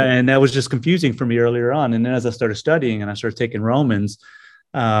 Yeah. And that was just confusing for me earlier on. And then as I started studying and I started taking Romans,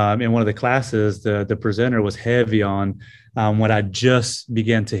 in one of the classes, the presenter was heavy on what I just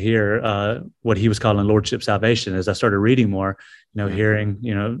began to hear, what he was calling lordship salvation. As I started reading more,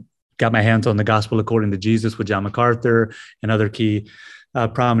 hearing, got my hands on the Gospel According to Jesus with John MacArthur and other key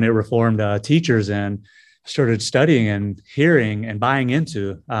prominent Reformed teachers, and started studying and hearing and buying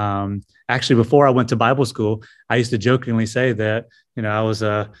into. Actually, before I went to Bible school, I used to jokingly say that, I was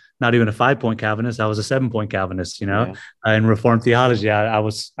not even a 5-point Calvinist. I was a 7-point Calvinist, in Reformed theology. I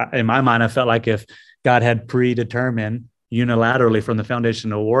was, in my mind, I felt like if God had predetermined unilaterally from the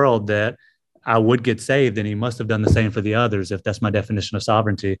foundation of the world that I would get saved, then he must have done the same for the others, if that's my definition of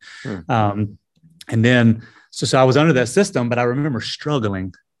sovereignty. And then, so I was under that system, but I remember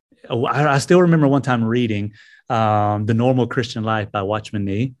struggling. I still remember one time reading The Normal Christian Life by Watchman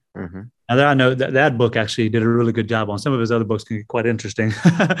Nee. Now that I know that book actually did a really good job on. Some of his other books can get quite interesting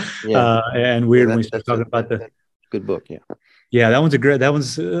and weird when you start talking about the good book. Yeah, that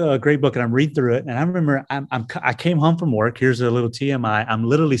one's a great book, and I'm reading through it. And I remember I came home from work. Here's a little TMI. I'm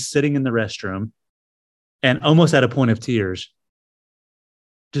literally sitting in the restroom and almost at a point of tears,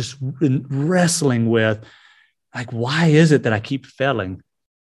 just wrestling with like, why is it that I keep failing?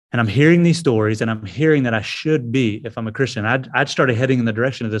 And I'm hearing these stories, and I'm hearing that I should be, if I'm a Christian, I'd started heading in the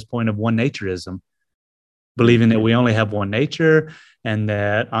direction of this point of one naturism, believing that we only have one nature, and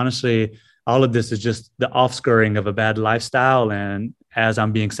that honestly, all of this is just the offscouring of a bad lifestyle. And as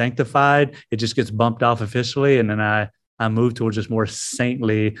I'm being sanctified, it just gets bumped off officially. And then I move towards this more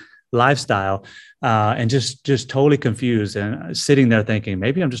saintly lifestyle, and just totally confused and sitting there thinking,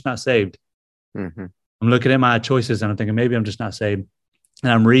 maybe I'm just not saved. I'm looking at my choices and I'm thinking, maybe I'm just not saved.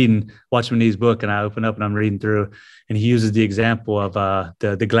 And I'm reading Watchman Nee's book, and I open up and I'm reading through, and he uses the example of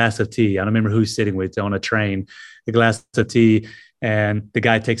the glass of tea. I don't remember who he's sitting with on a train, the glass of tea, and the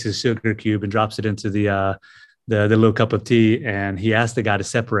guy takes his sugar cube and drops it into the little cup of tea, and he asked the guy to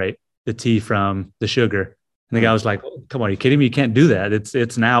separate the tea from the sugar. And the guy was like, "Come on, are you kidding me? You can't do that.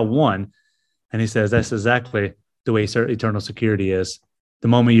 It's now one." And he says, "That's exactly the way eternal security is. The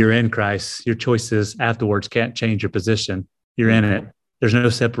moment you're in Christ, your choices afterwards can't change your position. You're in it. There's no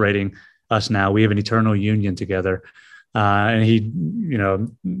separating us now. We have an eternal union together." And he,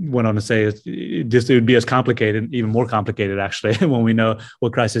 went on to say it would be as complicated, even more complicated, actually, when we know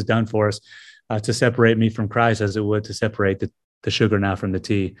what Christ has done for us, to separate me from Christ as it would to separate the sugar now from the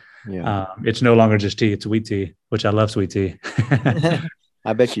tea. It's no longer just tea. It's sweet tea, which I love sweet tea.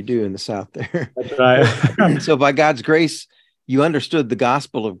 I bet you do in the South there. That's right. So by God's grace, you understood the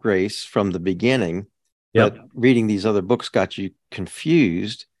gospel of grace from the beginning. But reading these other books got you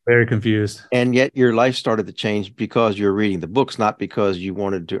confused. Very confused. And yet your life started to change because you're reading the books, not because you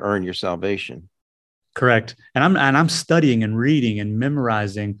wanted to earn your salvation. Correct. And I'm studying and reading and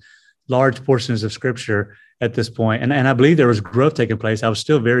memorizing large portions of scripture at this point. And I believe there was growth taking place. I was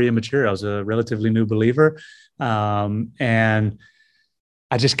still very immature. I was a relatively new believer. And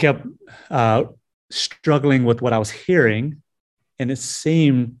I just kept struggling with what I was hearing, and it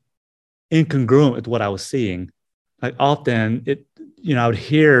seemed incongruent with what I was seeing. Like often I would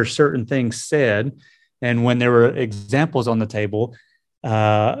hear certain things said, and when there were examples on the table,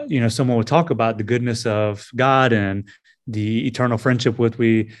 someone would talk about the goodness of God and the eternal friendship that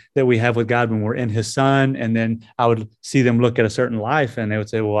we have with God when we're in his son. And then I would see them look at a certain life and they would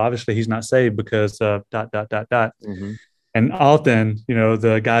say, well, obviously he's not saved because of ... Mm-hmm. And often,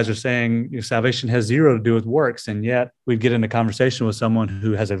 the guys are saying salvation has zero to do with works. And yet we'd get in a conversation with someone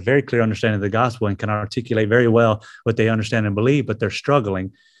who has a very clear understanding of the gospel and can articulate very well what they understand and believe, but they're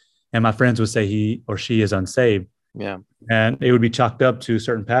struggling. And my friends would say he or she is unsaved. Yeah. And it would be chalked up to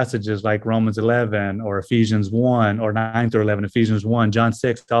certain passages like Romans 11 or Ephesians 1 or 9 through 11, Ephesians 1, John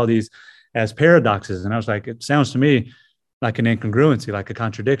 6, all these as paradoxes. And I was like, it sounds to me like an incongruency, like a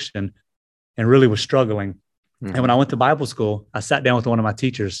contradiction, and really was struggling. Mm-hmm. And when I went to Bible school, I sat down with one of my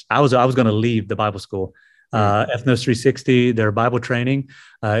teachers. I was going to leave the Bible school. Ethnos 360, their Bible training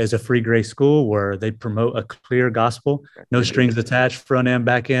is a free grace school where they promote a clear gospel, no strings attached, front end,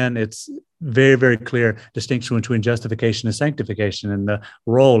 back end. It's very, very clear distinction between justification and sanctification and the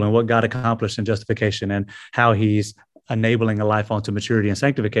role and what God accomplished in justification and how he's enabling a life onto maturity and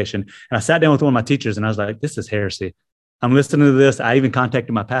sanctification. And I sat down with one of my teachers and I was like, this is heresy. I'm listening to this. I even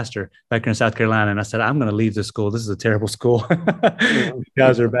contacted my pastor back here in South Carolina and I said, I'm going to leave this school. This is a terrible school. You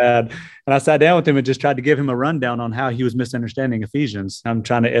guys are bad. And I sat down with him and just tried to give him a rundown on how he was misunderstanding Ephesians. I'm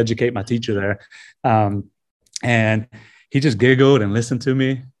trying to educate my teacher there. And he just giggled and listened to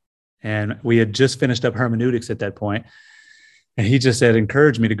me. And we had just finished up hermeneutics at that point. And he just said,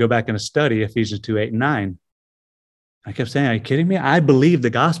 encouraged me to go back and study Ephesians 2, 8, and 9. I kept saying, are you kidding me? I believe the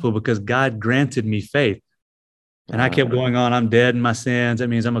gospel because God granted me faith. And I kept going on, I'm dead in my sins. That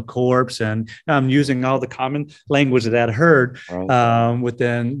means I'm a corpse. And I'm using all the common language that I'd heard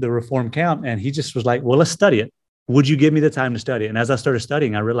within the Reformed camp. And he just was like, well, let's study it. Would you give me the time to study it? And as I started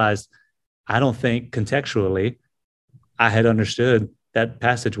studying, I realized I don't think contextually I had understood that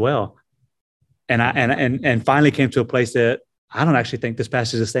passage well. And finally came to a place that I don't actually think this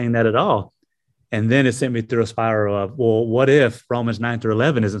passage is saying that at all. And then it sent me through a spiral of, well, what if Romans 9 through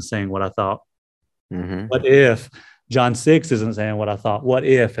 11 isn't saying what I thought? Mm-hmm. What if John 6 isn't saying what I thought? What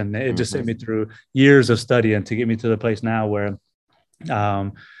if? And it just sent me through years of studying to get me to the place now where,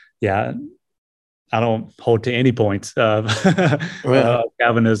 I don't hold to any points of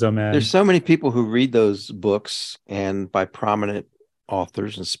Calvinism. And there's so many people who read those books and by prominent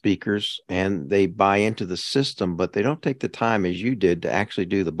authors and speakers, and they buy into the system, but they don't take the time as you did to actually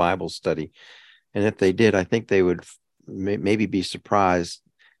do the Bible study. And if they did, I think they would maybe be surprised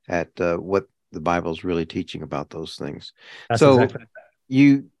at what the Bible is really teaching about those things. That's so exactly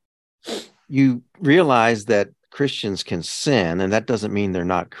you realize that Christians can sin, and that doesn't mean they're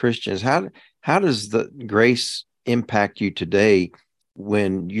not Christians. How does the grace impact you today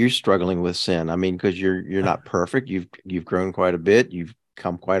when you're struggling with sin? I mean, because you're not perfect. You've grown quite a bit. You've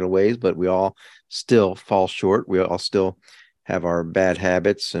come quite a ways, but we all still fall short. We all still have our bad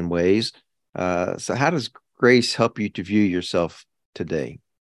habits and ways. So how does grace help you to view yourself today?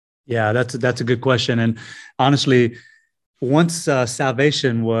 Yeah, that's a good question. And honestly, once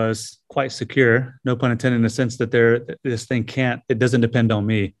salvation was quite secure, no pun intended, in the sense that this thing it doesn't depend on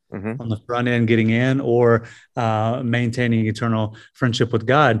me on the front end getting in or maintaining eternal friendship with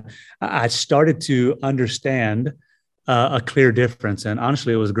God, I started to understand a clear difference. And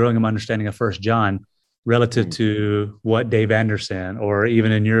honestly, it was growing in my understanding of 1 John relative to what Dave Anderson, or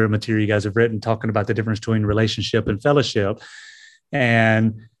even in your material you guys have written, talking about the difference between relationship and fellowship.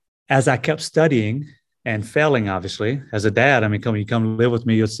 And as I kept studying and failing, obviously, as a dad, I mean, you come live with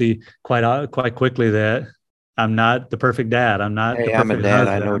me, you'll see quite quickly that I'm not the perfect dad. I'm not. Hey, I'm a dad.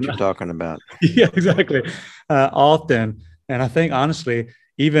 I know what you're talking about. Yeah, exactly. Often. And I think, honestly,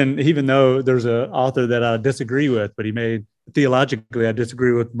 even though there's an author that I disagree with, but theologically, I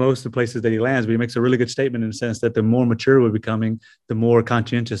disagree with most of the places that he lands, but he makes a really good statement in the sense that the more mature we're becoming, the more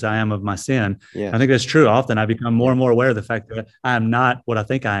conscientious I am of my sin. Yeah. I think that's true. Often I become more and more aware of the fact that I am not what I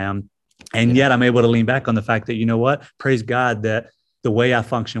think I am. And yet I'm able to lean back on the fact that, you know what, praise God that the way I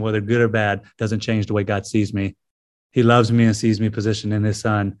function, whether good or bad, doesn't change the way God sees me. He loves me and sees me positioned in his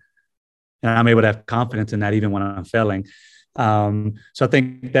son. And I'm able to have confidence in that even when I'm failing. So I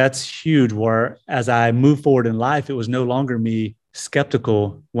think that's huge, where as I move forward in life, it was no longer me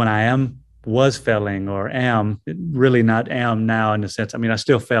skeptical when was failing or am really not am now in a sense. I mean, I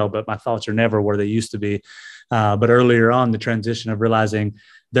still fail, but my thoughts are never where they used to be. But earlier on, the transition of realizing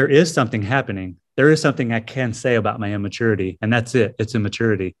there is something happening. There is something I can say about my immaturity, and that's it. It's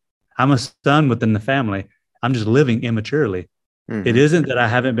immaturity. I'm a son within the family. I'm just living immaturely. Mm-hmm. It isn't that I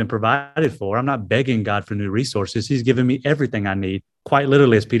haven't been provided for. I'm not begging God for new resources. He's given me everything I need, quite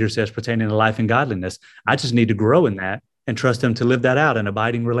literally, as Peter says, pertaining to life and godliness. I just need to grow in that and trust him to live that out in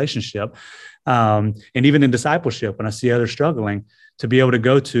abiding relationship. And even in discipleship, when I see others struggling, to be able to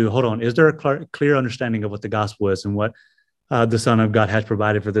go to, hold on, is there a clear understanding of what the gospel is and what the Son of God has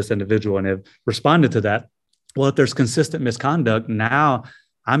provided for this individual, and have responded to that? Well, if there's consistent misconduct, now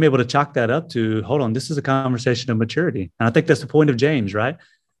I'm able to chalk that up to, hold on, this is a conversation of maturity. And I think that's the point of James, right?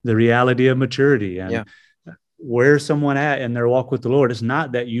 The reality of maturity and where's someone at in their walk with the Lord. It's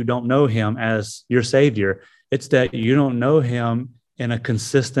not that you don't know him as your Savior. It's that you don't know him in a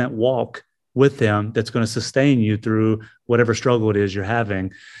consistent walk with him that's going to sustain you through whatever struggle it is you're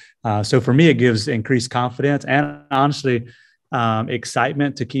having. So for me, it gives increased confidence and honestly,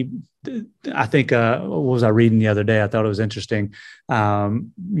 excitement to keep. I think, what was I reading the other day? I thought it was interesting. As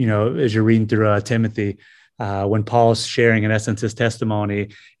you're reading through Timothy, when Paul's sharing, in essence, his testimony,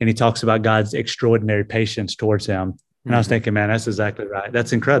 and he talks about God's extraordinary patience towards him. And I was thinking, man, that's exactly right.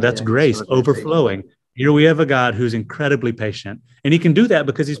 That's incredible. That's grace overflowing. Here we have a God who's incredibly patient, and he can do that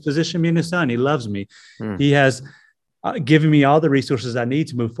because he's positioned me in his son. He loves me. He has given me all the resources I need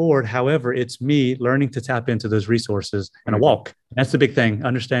to move forward. However, it's me learning to tap into those resources and a walk. That's the big thing,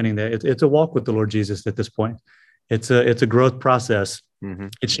 understanding that it's a walk with the Lord Jesus at this point. It's a growth process.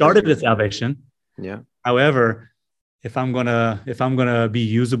 It started at salvation. Yeah. However, if I'm gonna be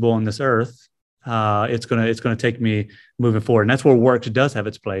usable on this earth, it's gonna take me moving forward. And that's where work does have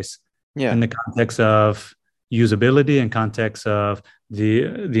its place. Yeah. In the context of usability, in context of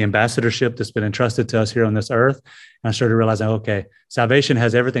the ambassadorship that's been entrusted to us here on this earth. And I started realizing, okay, salvation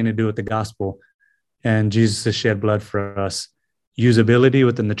has everything to do with the gospel, and Jesus has shed blood for us. Usability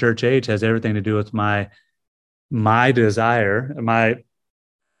within the church age has everything to do with my desire, my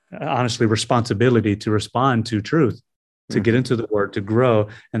honestly responsibility to respond to truth, to get into the word, to grow,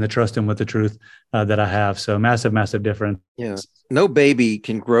 and to trust him with the truth that I have. So massive, massive difference. Yeah. No baby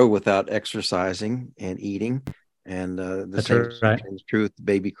can grow without exercising and eating. And the same is true with the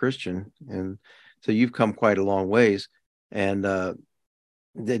baby Christian. And so you've come quite a long ways. And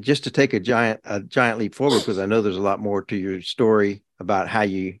just to take a giant leap forward, because I know there's a lot more to your story about how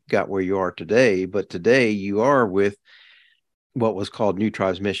you got where you are today. But today you are with what was called New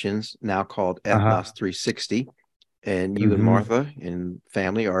Tribes Missions, now called Ethnos 360. And you and Martha and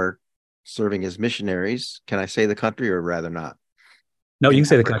family are serving as missionaries. Can I say the country or rather not? No, you can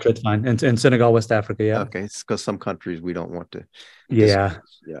say the country. It's fine. In Senegal, West Africa. Yeah. Okay. It's because some countries we don't want to. Yeah.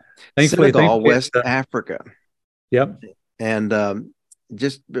 Yeah. Senegal, West Africa. Yep. And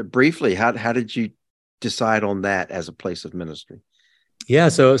just briefly, how did you decide on that as a place of ministry? Yeah.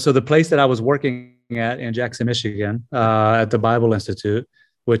 So the place that I was working at in Jackson, Michigan, at the Bible Institute,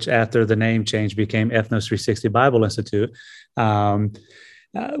 which after the name change became Ethnos 360 Bible Institute. I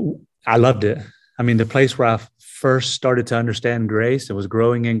loved it. I mean, the place where I first started to understand grace and was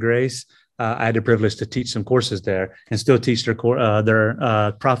growing in grace, I had the privilege to teach some courses there and still teach their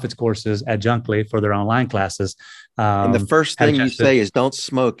prophets courses adjunctly for their online classes. And the first thing you say is, don't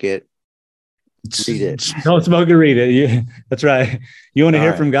smoke it. Read it. Don't smoke it, read it. That's right. You want to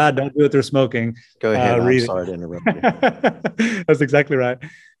hear from God, don't do it through smoking. Go ahead. I'm sorry to interrupt you. That's exactly right.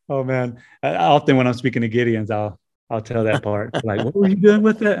 Oh, man. Often when I'm speaking to Gideons, I'll tell that part. Like, what were you doing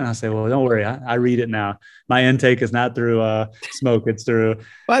with it? And I say, well, don't worry. I read it now. My intake is not through smoke. It's through.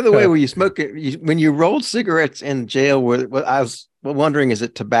 By the way, were you smoking when you rolled cigarettes in jail? I was wondering, is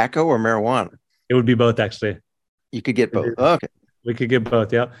it tobacco or marijuana? It would be both, actually. You could get both. Okay. We could get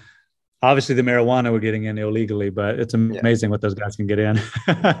both. Yeah. Obviously, the marijuana we're getting in illegally, but it's amazing what those guys can get in.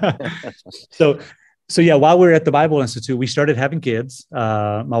 So yeah, while we were at the Bible Institute, we started having kids.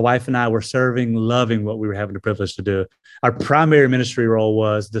 My wife and I were serving, loving what we were having the privilege to do. Our primary ministry role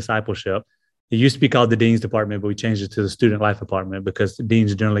was discipleship. It used to be called the Dean's Department, but we changed it to the Student Life Department because the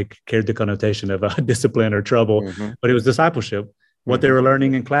deans generally carried the connotation of discipline or trouble, but it was discipleship. What they were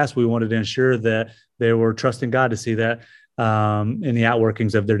learning in class, we wanted to ensure that they were trusting God to see that in the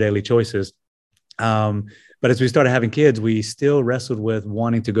outworkings of their daily choices. But as we started having kids, we still wrestled with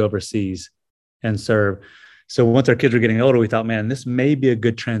wanting to go overseas and serve. So once our kids were getting older, we thought, man, this may be a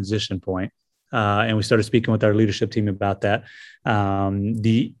good transition point. And we started speaking with our leadership team about that.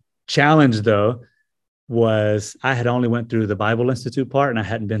 The challenge, though, was I had only went through the Bible Institute part, and I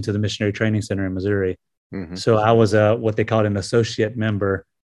hadn't been to the Missionary Training Center in Missouri. Mm-hmm. So I was what they called an associate member.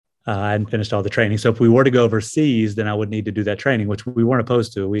 I hadn't finished all the training. So if we were to go overseas, then I would need to do that training, which we weren't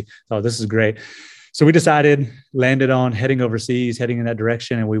opposed to. We thought this is great. So we decided, landed on heading overseas, heading in that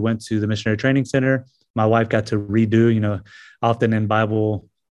direction. And we went to the Missionary Training Center. My wife got to redo, often in Bible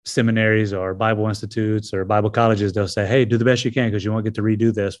seminaries or Bible institutes or Bible colleges, they'll say, hey, do the best you can because you won't get to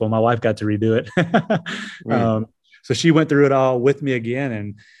redo this. Well, my wife got to redo it. So she went through it all with me again.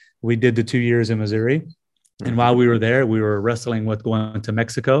 And we did the 2 years in Missouri. And while we were there, we were wrestling with going to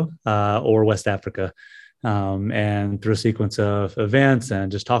Mexico or West Africa. And through a sequence of events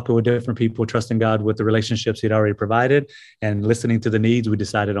and just talking with different people, trusting God with the relationships he'd already provided and listening to the needs, we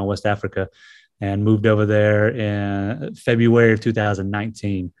decided on West Africa and moved over there in February of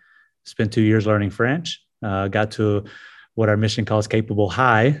 2019. Spent 2 years learning French, got to what our mission calls Capable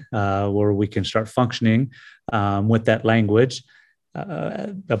High, where we can start functioning with that language.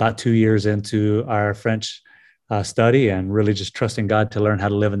 About 2 years into our French study and really just trusting God to learn how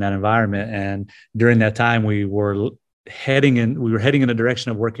to live in that environment. And during that time, we were heading in a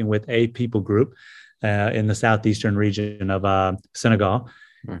direction of working with a people group in the southeastern region of Senegal.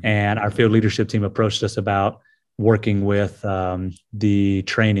 Mm-hmm. And our field leadership team approached us about working with the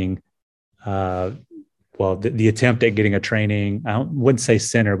training, the attempt at getting a training, I wouldn't say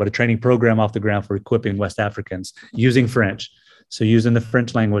center, but a training program off the ground for equipping West Africans using French. So using the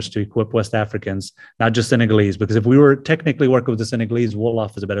French language to equip West Africans, not just Senegalese, because if we were technically working with the Senegalese,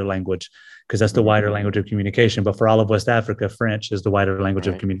 Wolof is a better language because that's the wider language of communication. But for all of West Africa, French is the wider language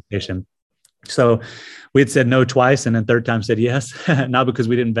of communication. So we had said no twice, and then third time said yes, not because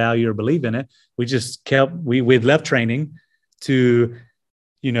we didn't value or believe in it. We just we had left training to,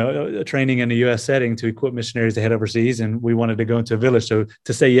 training in a U.S. setting to equip missionaries to head overseas, and we wanted to go into a village. So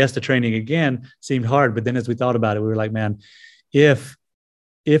to say yes to training again seemed hard. But then as we thought about it, we were like, man, if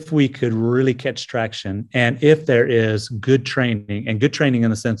we could really catch traction, and if there is good training, and good training in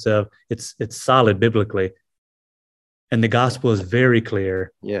the sense of it's solid biblically, and the gospel is very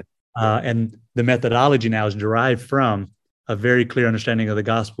clear, and the methodology now is derived from a very clear understanding of the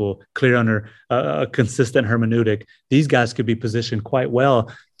gospel, clear under a consistent hermeneutic, these guys could be positioned quite well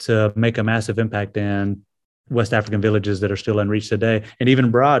to make a massive impact in West African villages that are still unreached today, and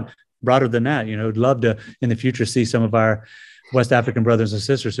even broader than that. I'd love to in the future see some of our West African brothers and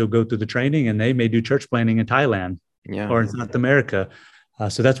sisters who go through the training and they may do church planting in Thailand or in South America.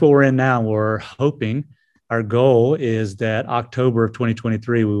 So that's what we're in now. We're hoping, our goal is that October of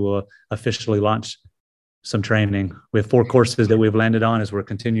 2023, we will officially launch some training. We have 4 courses that we've landed on as we're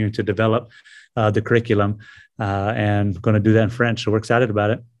continuing to develop the curriculum and going to do that in French. So we're excited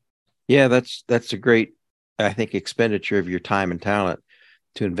about it. Yeah, that's a great, I think, expenditure of your time and talent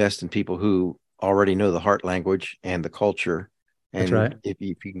to invest in people who already know the heart language and the culture. And that's right. If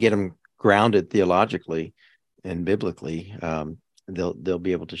you can get them grounded theologically and biblically, they'll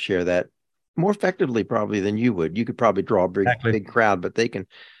be able to share that more effectively probably than you would. You could probably draw a big crowd, but they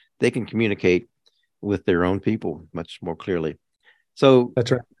can communicate with their own people much more clearly. So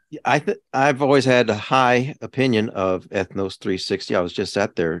that's right. I've always had a high opinion of Ethnos 360. I was just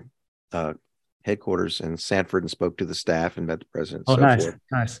at their headquarters in Sanford and spoke to the staff and met the president. Oh, so nice. forth.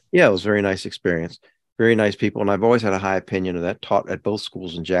 Nice. Yeah, it was a very nice experience. Very nice people. And I've always had a high opinion of that, taught at both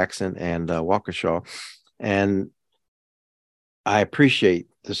schools in Jackson and Waukesha. And I appreciate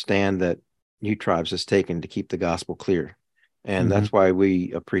the stand that New Tribes has taken to keep the gospel clear. And that's why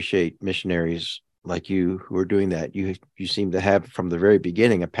we appreciate missionaries like you who are doing that. You seem to have from the very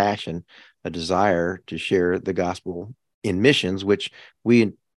beginning a passion, a desire to share the gospel in missions, which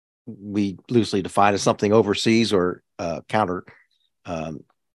we loosely define as something overseas or counter.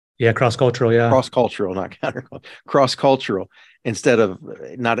 Cross-cultural. Yeah. Cross-cultural, not counter. Cross-cultural instead of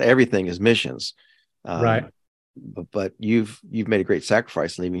not everything is missions. Right. But you've made a great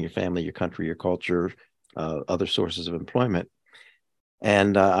sacrifice, leaving your family, your country, your culture, other sources of employment.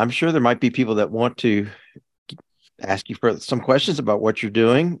 And I'm sure there might be people that want to ask you for some questions about what you're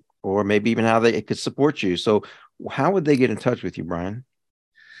doing, or maybe even how they could support you. So how would they get in touch with you, Brian?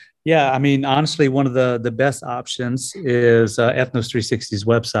 Yeah, I mean, honestly, one of the best options is Ethnos 360's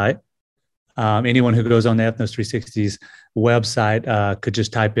website. Anyone who goes on the Ethnos 360's website could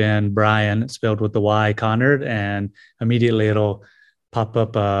just type in Brian, spelled with the Y, Conard, and immediately it'll pop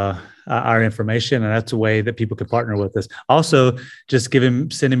up our information. And that's a way that people could partner with us. Also, just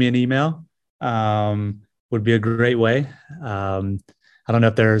sending me an email would be a great way. I don't know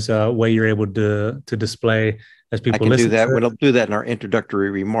if there's a way you're able to display as people listen. I can do that. We'll do that in our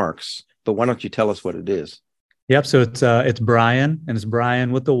introductory remarks. But why don't you tell us what it is? Yep. So it's Brian, and it's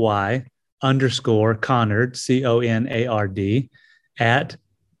Brian with the Y _ Conard, Conard, @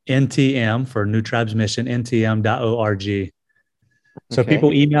 NTM for New Tribes Mission, ntm.org. So Okay.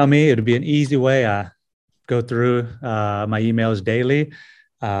 people email me. It'll be an easy way. I go through my emails daily.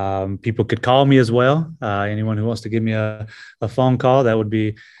 People could call me as well. Anyone who wants to give me a phone call, that would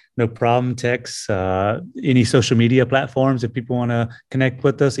be no problem. Text, any social media platforms if people want to connect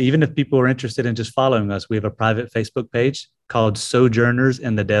with us. Even if people are interested in just following us, we have a private Facebook page called Sojourners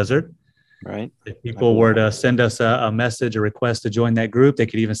in the Desert. Right. If people were to send us a message, a request to join that group, they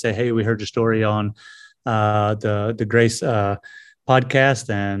could even say, "Hey, we heard your story on the Grace podcast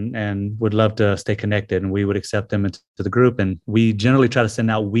and would love to stay connected," and we would accept them into the group. And we generally try to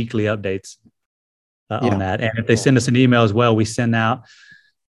send out weekly updates on that. And if they send us an email as well, we send out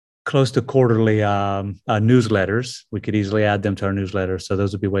close to quarterly newsletters. We could easily add them to our newsletter. So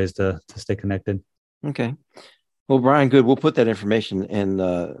those would be ways to stay connected. Okay. Well, Brian, good. We'll put that information in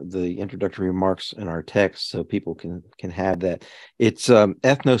the introductory remarks in our text so people can have that. It's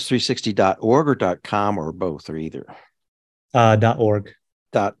ethnos360.org or .com or both or either. .org.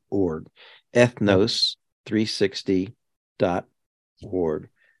 .org. ethnos360.org.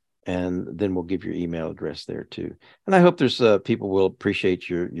 And then we'll give your email address there too. And I hope there's people will appreciate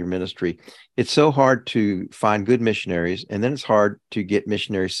your ministry. It's so hard to find good missionaries, and then it's hard to get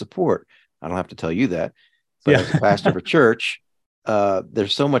missionary support. I don't have to tell you that. But as a pastor of a church,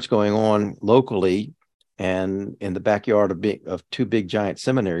 there's so much going on locally and in the backyard of two big giant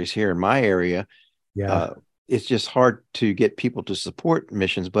seminaries here in my area. It's just hard to get people to support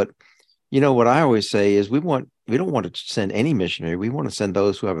missions. But what I always say is we don't want to send any missionary. We want to send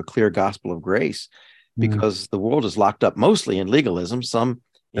those who have a clear gospel of grace, because the world is locked up mostly in legalism, some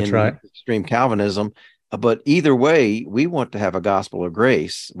in extreme Calvinism. But either way, we want to have a gospel of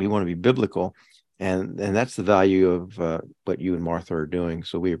grace. We want to be biblical. And that's the value of what you and Martha are doing.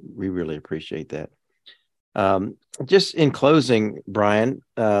 So we really appreciate that. Just in closing, Brian,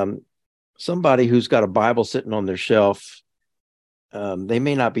 somebody who's got a Bible sitting on their shelf, they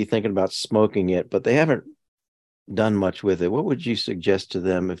may not be thinking about smoking it, but they haven't done much with it. What would you suggest to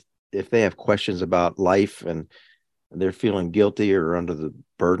them if they have questions about life and they're feeling guilty or under the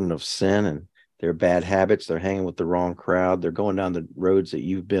burden of sin and their bad habits, they're hanging with the wrong crowd, they're going down the roads that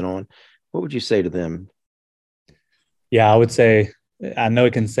you've been on? What would you say to them? Yeah, I would say, I know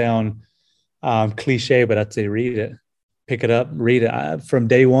it can sound cliche, but I'd say read it, pick it up, read it. From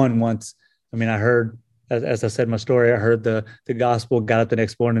day one, I heard, as I said in my story, I heard the gospel, got up the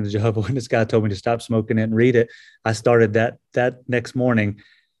next morning, the Jehovah's Witness guy told me to stop smoking it and read it. I started that next morning,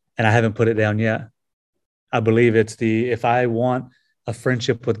 and I haven't put it down yet. I believe if I want a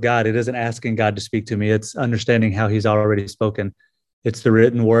friendship with God, it isn't asking God to speak to me. It's understanding how he's already spoken. It's the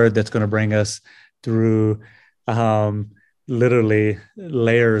written word that's going to bring us through literally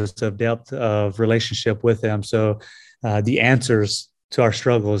layers of depth of relationship with him. So the answers to our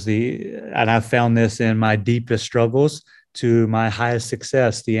struggles, and I've found this in my deepest struggles to my highest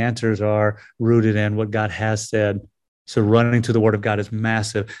success, the answers are rooted in what God has said. So running to the word of God is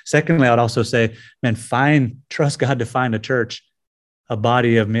massive. Secondly, I'd also say, trust God to find a church, a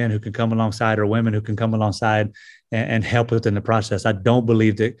body of men who can come alongside, or women who can come alongside and help within the process. I don't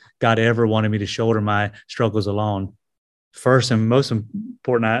believe that God ever wanted me to shoulder my struggles alone. First and most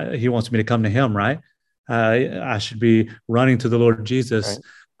important, he wants me to come to him, right? I should be running to the Lord Jesus,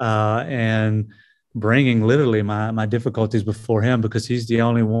 and bringing literally my difficulties before him, because he's the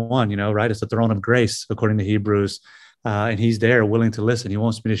only one, right? It's the throne of grace, according to Hebrews. And he's there willing to listen. He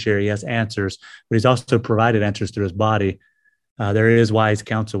wants me to share. He has answers, but he's also provided answers through his body. There is wise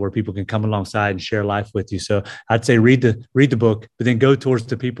counsel where people can come alongside and share life with you. So I'd say read the book, but then go towards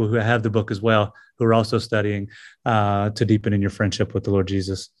the people who have the book as well, who are also studying to deepen in your friendship with the Lord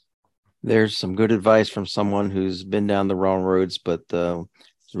Jesus. There's some good advice from someone who's been down the wrong roads, but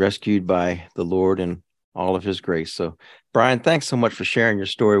rescued by the Lord and all of his grace. So, Brian, thanks so much for sharing your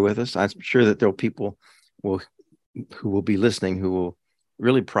story with us. I'm sure that there are people who will be listening who will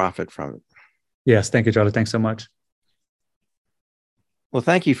really profit from it. Yes. Thank you, Charlie. Thanks so much. Well,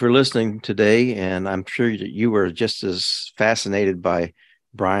 thank you for listening today, and I'm sure that you were just as fascinated by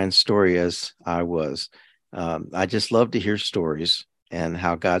Brian's story as I was. I just love to hear stories and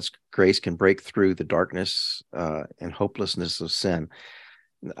how God's grace can break through the darkness and hopelessness of sin.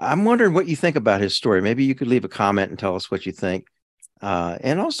 I'm wondering what you think about his story. Maybe you could leave a comment and tell us what you think.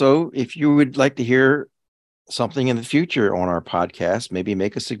 And also, if you would like to hear something in the future on our podcast, maybe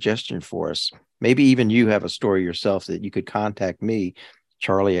make a suggestion for us. Maybe even you have a story yourself that you could contact me,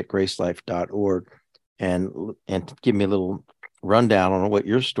 charlie@gracelife.org, and give me a little rundown on what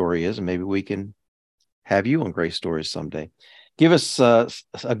your story is, and maybe we can have you on Grace Stories someday. Give us a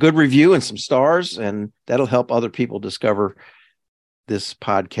good review and some stars, and that'll help other people discover this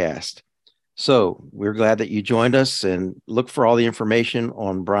podcast. So we're glad that you joined us, and look for all the information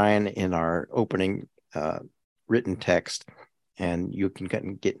on Brian in our opening written text, and you can get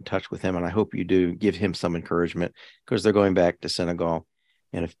in touch with him. And I hope you do give him some encouragement, because they're going back to Senegal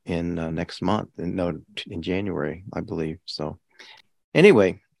in next month, in January, I believe. So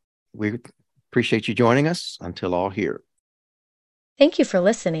anyway, we appreciate you joining us. Until all here. Thank you for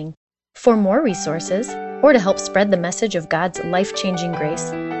listening. For more resources, or to help spread the message of God's life-changing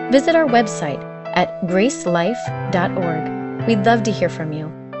grace, visit our website at gracelife.org. We'd love to hear from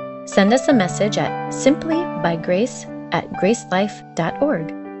you. Send us a message at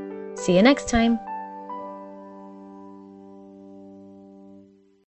simplybygrace@gracelife.org. See you next time.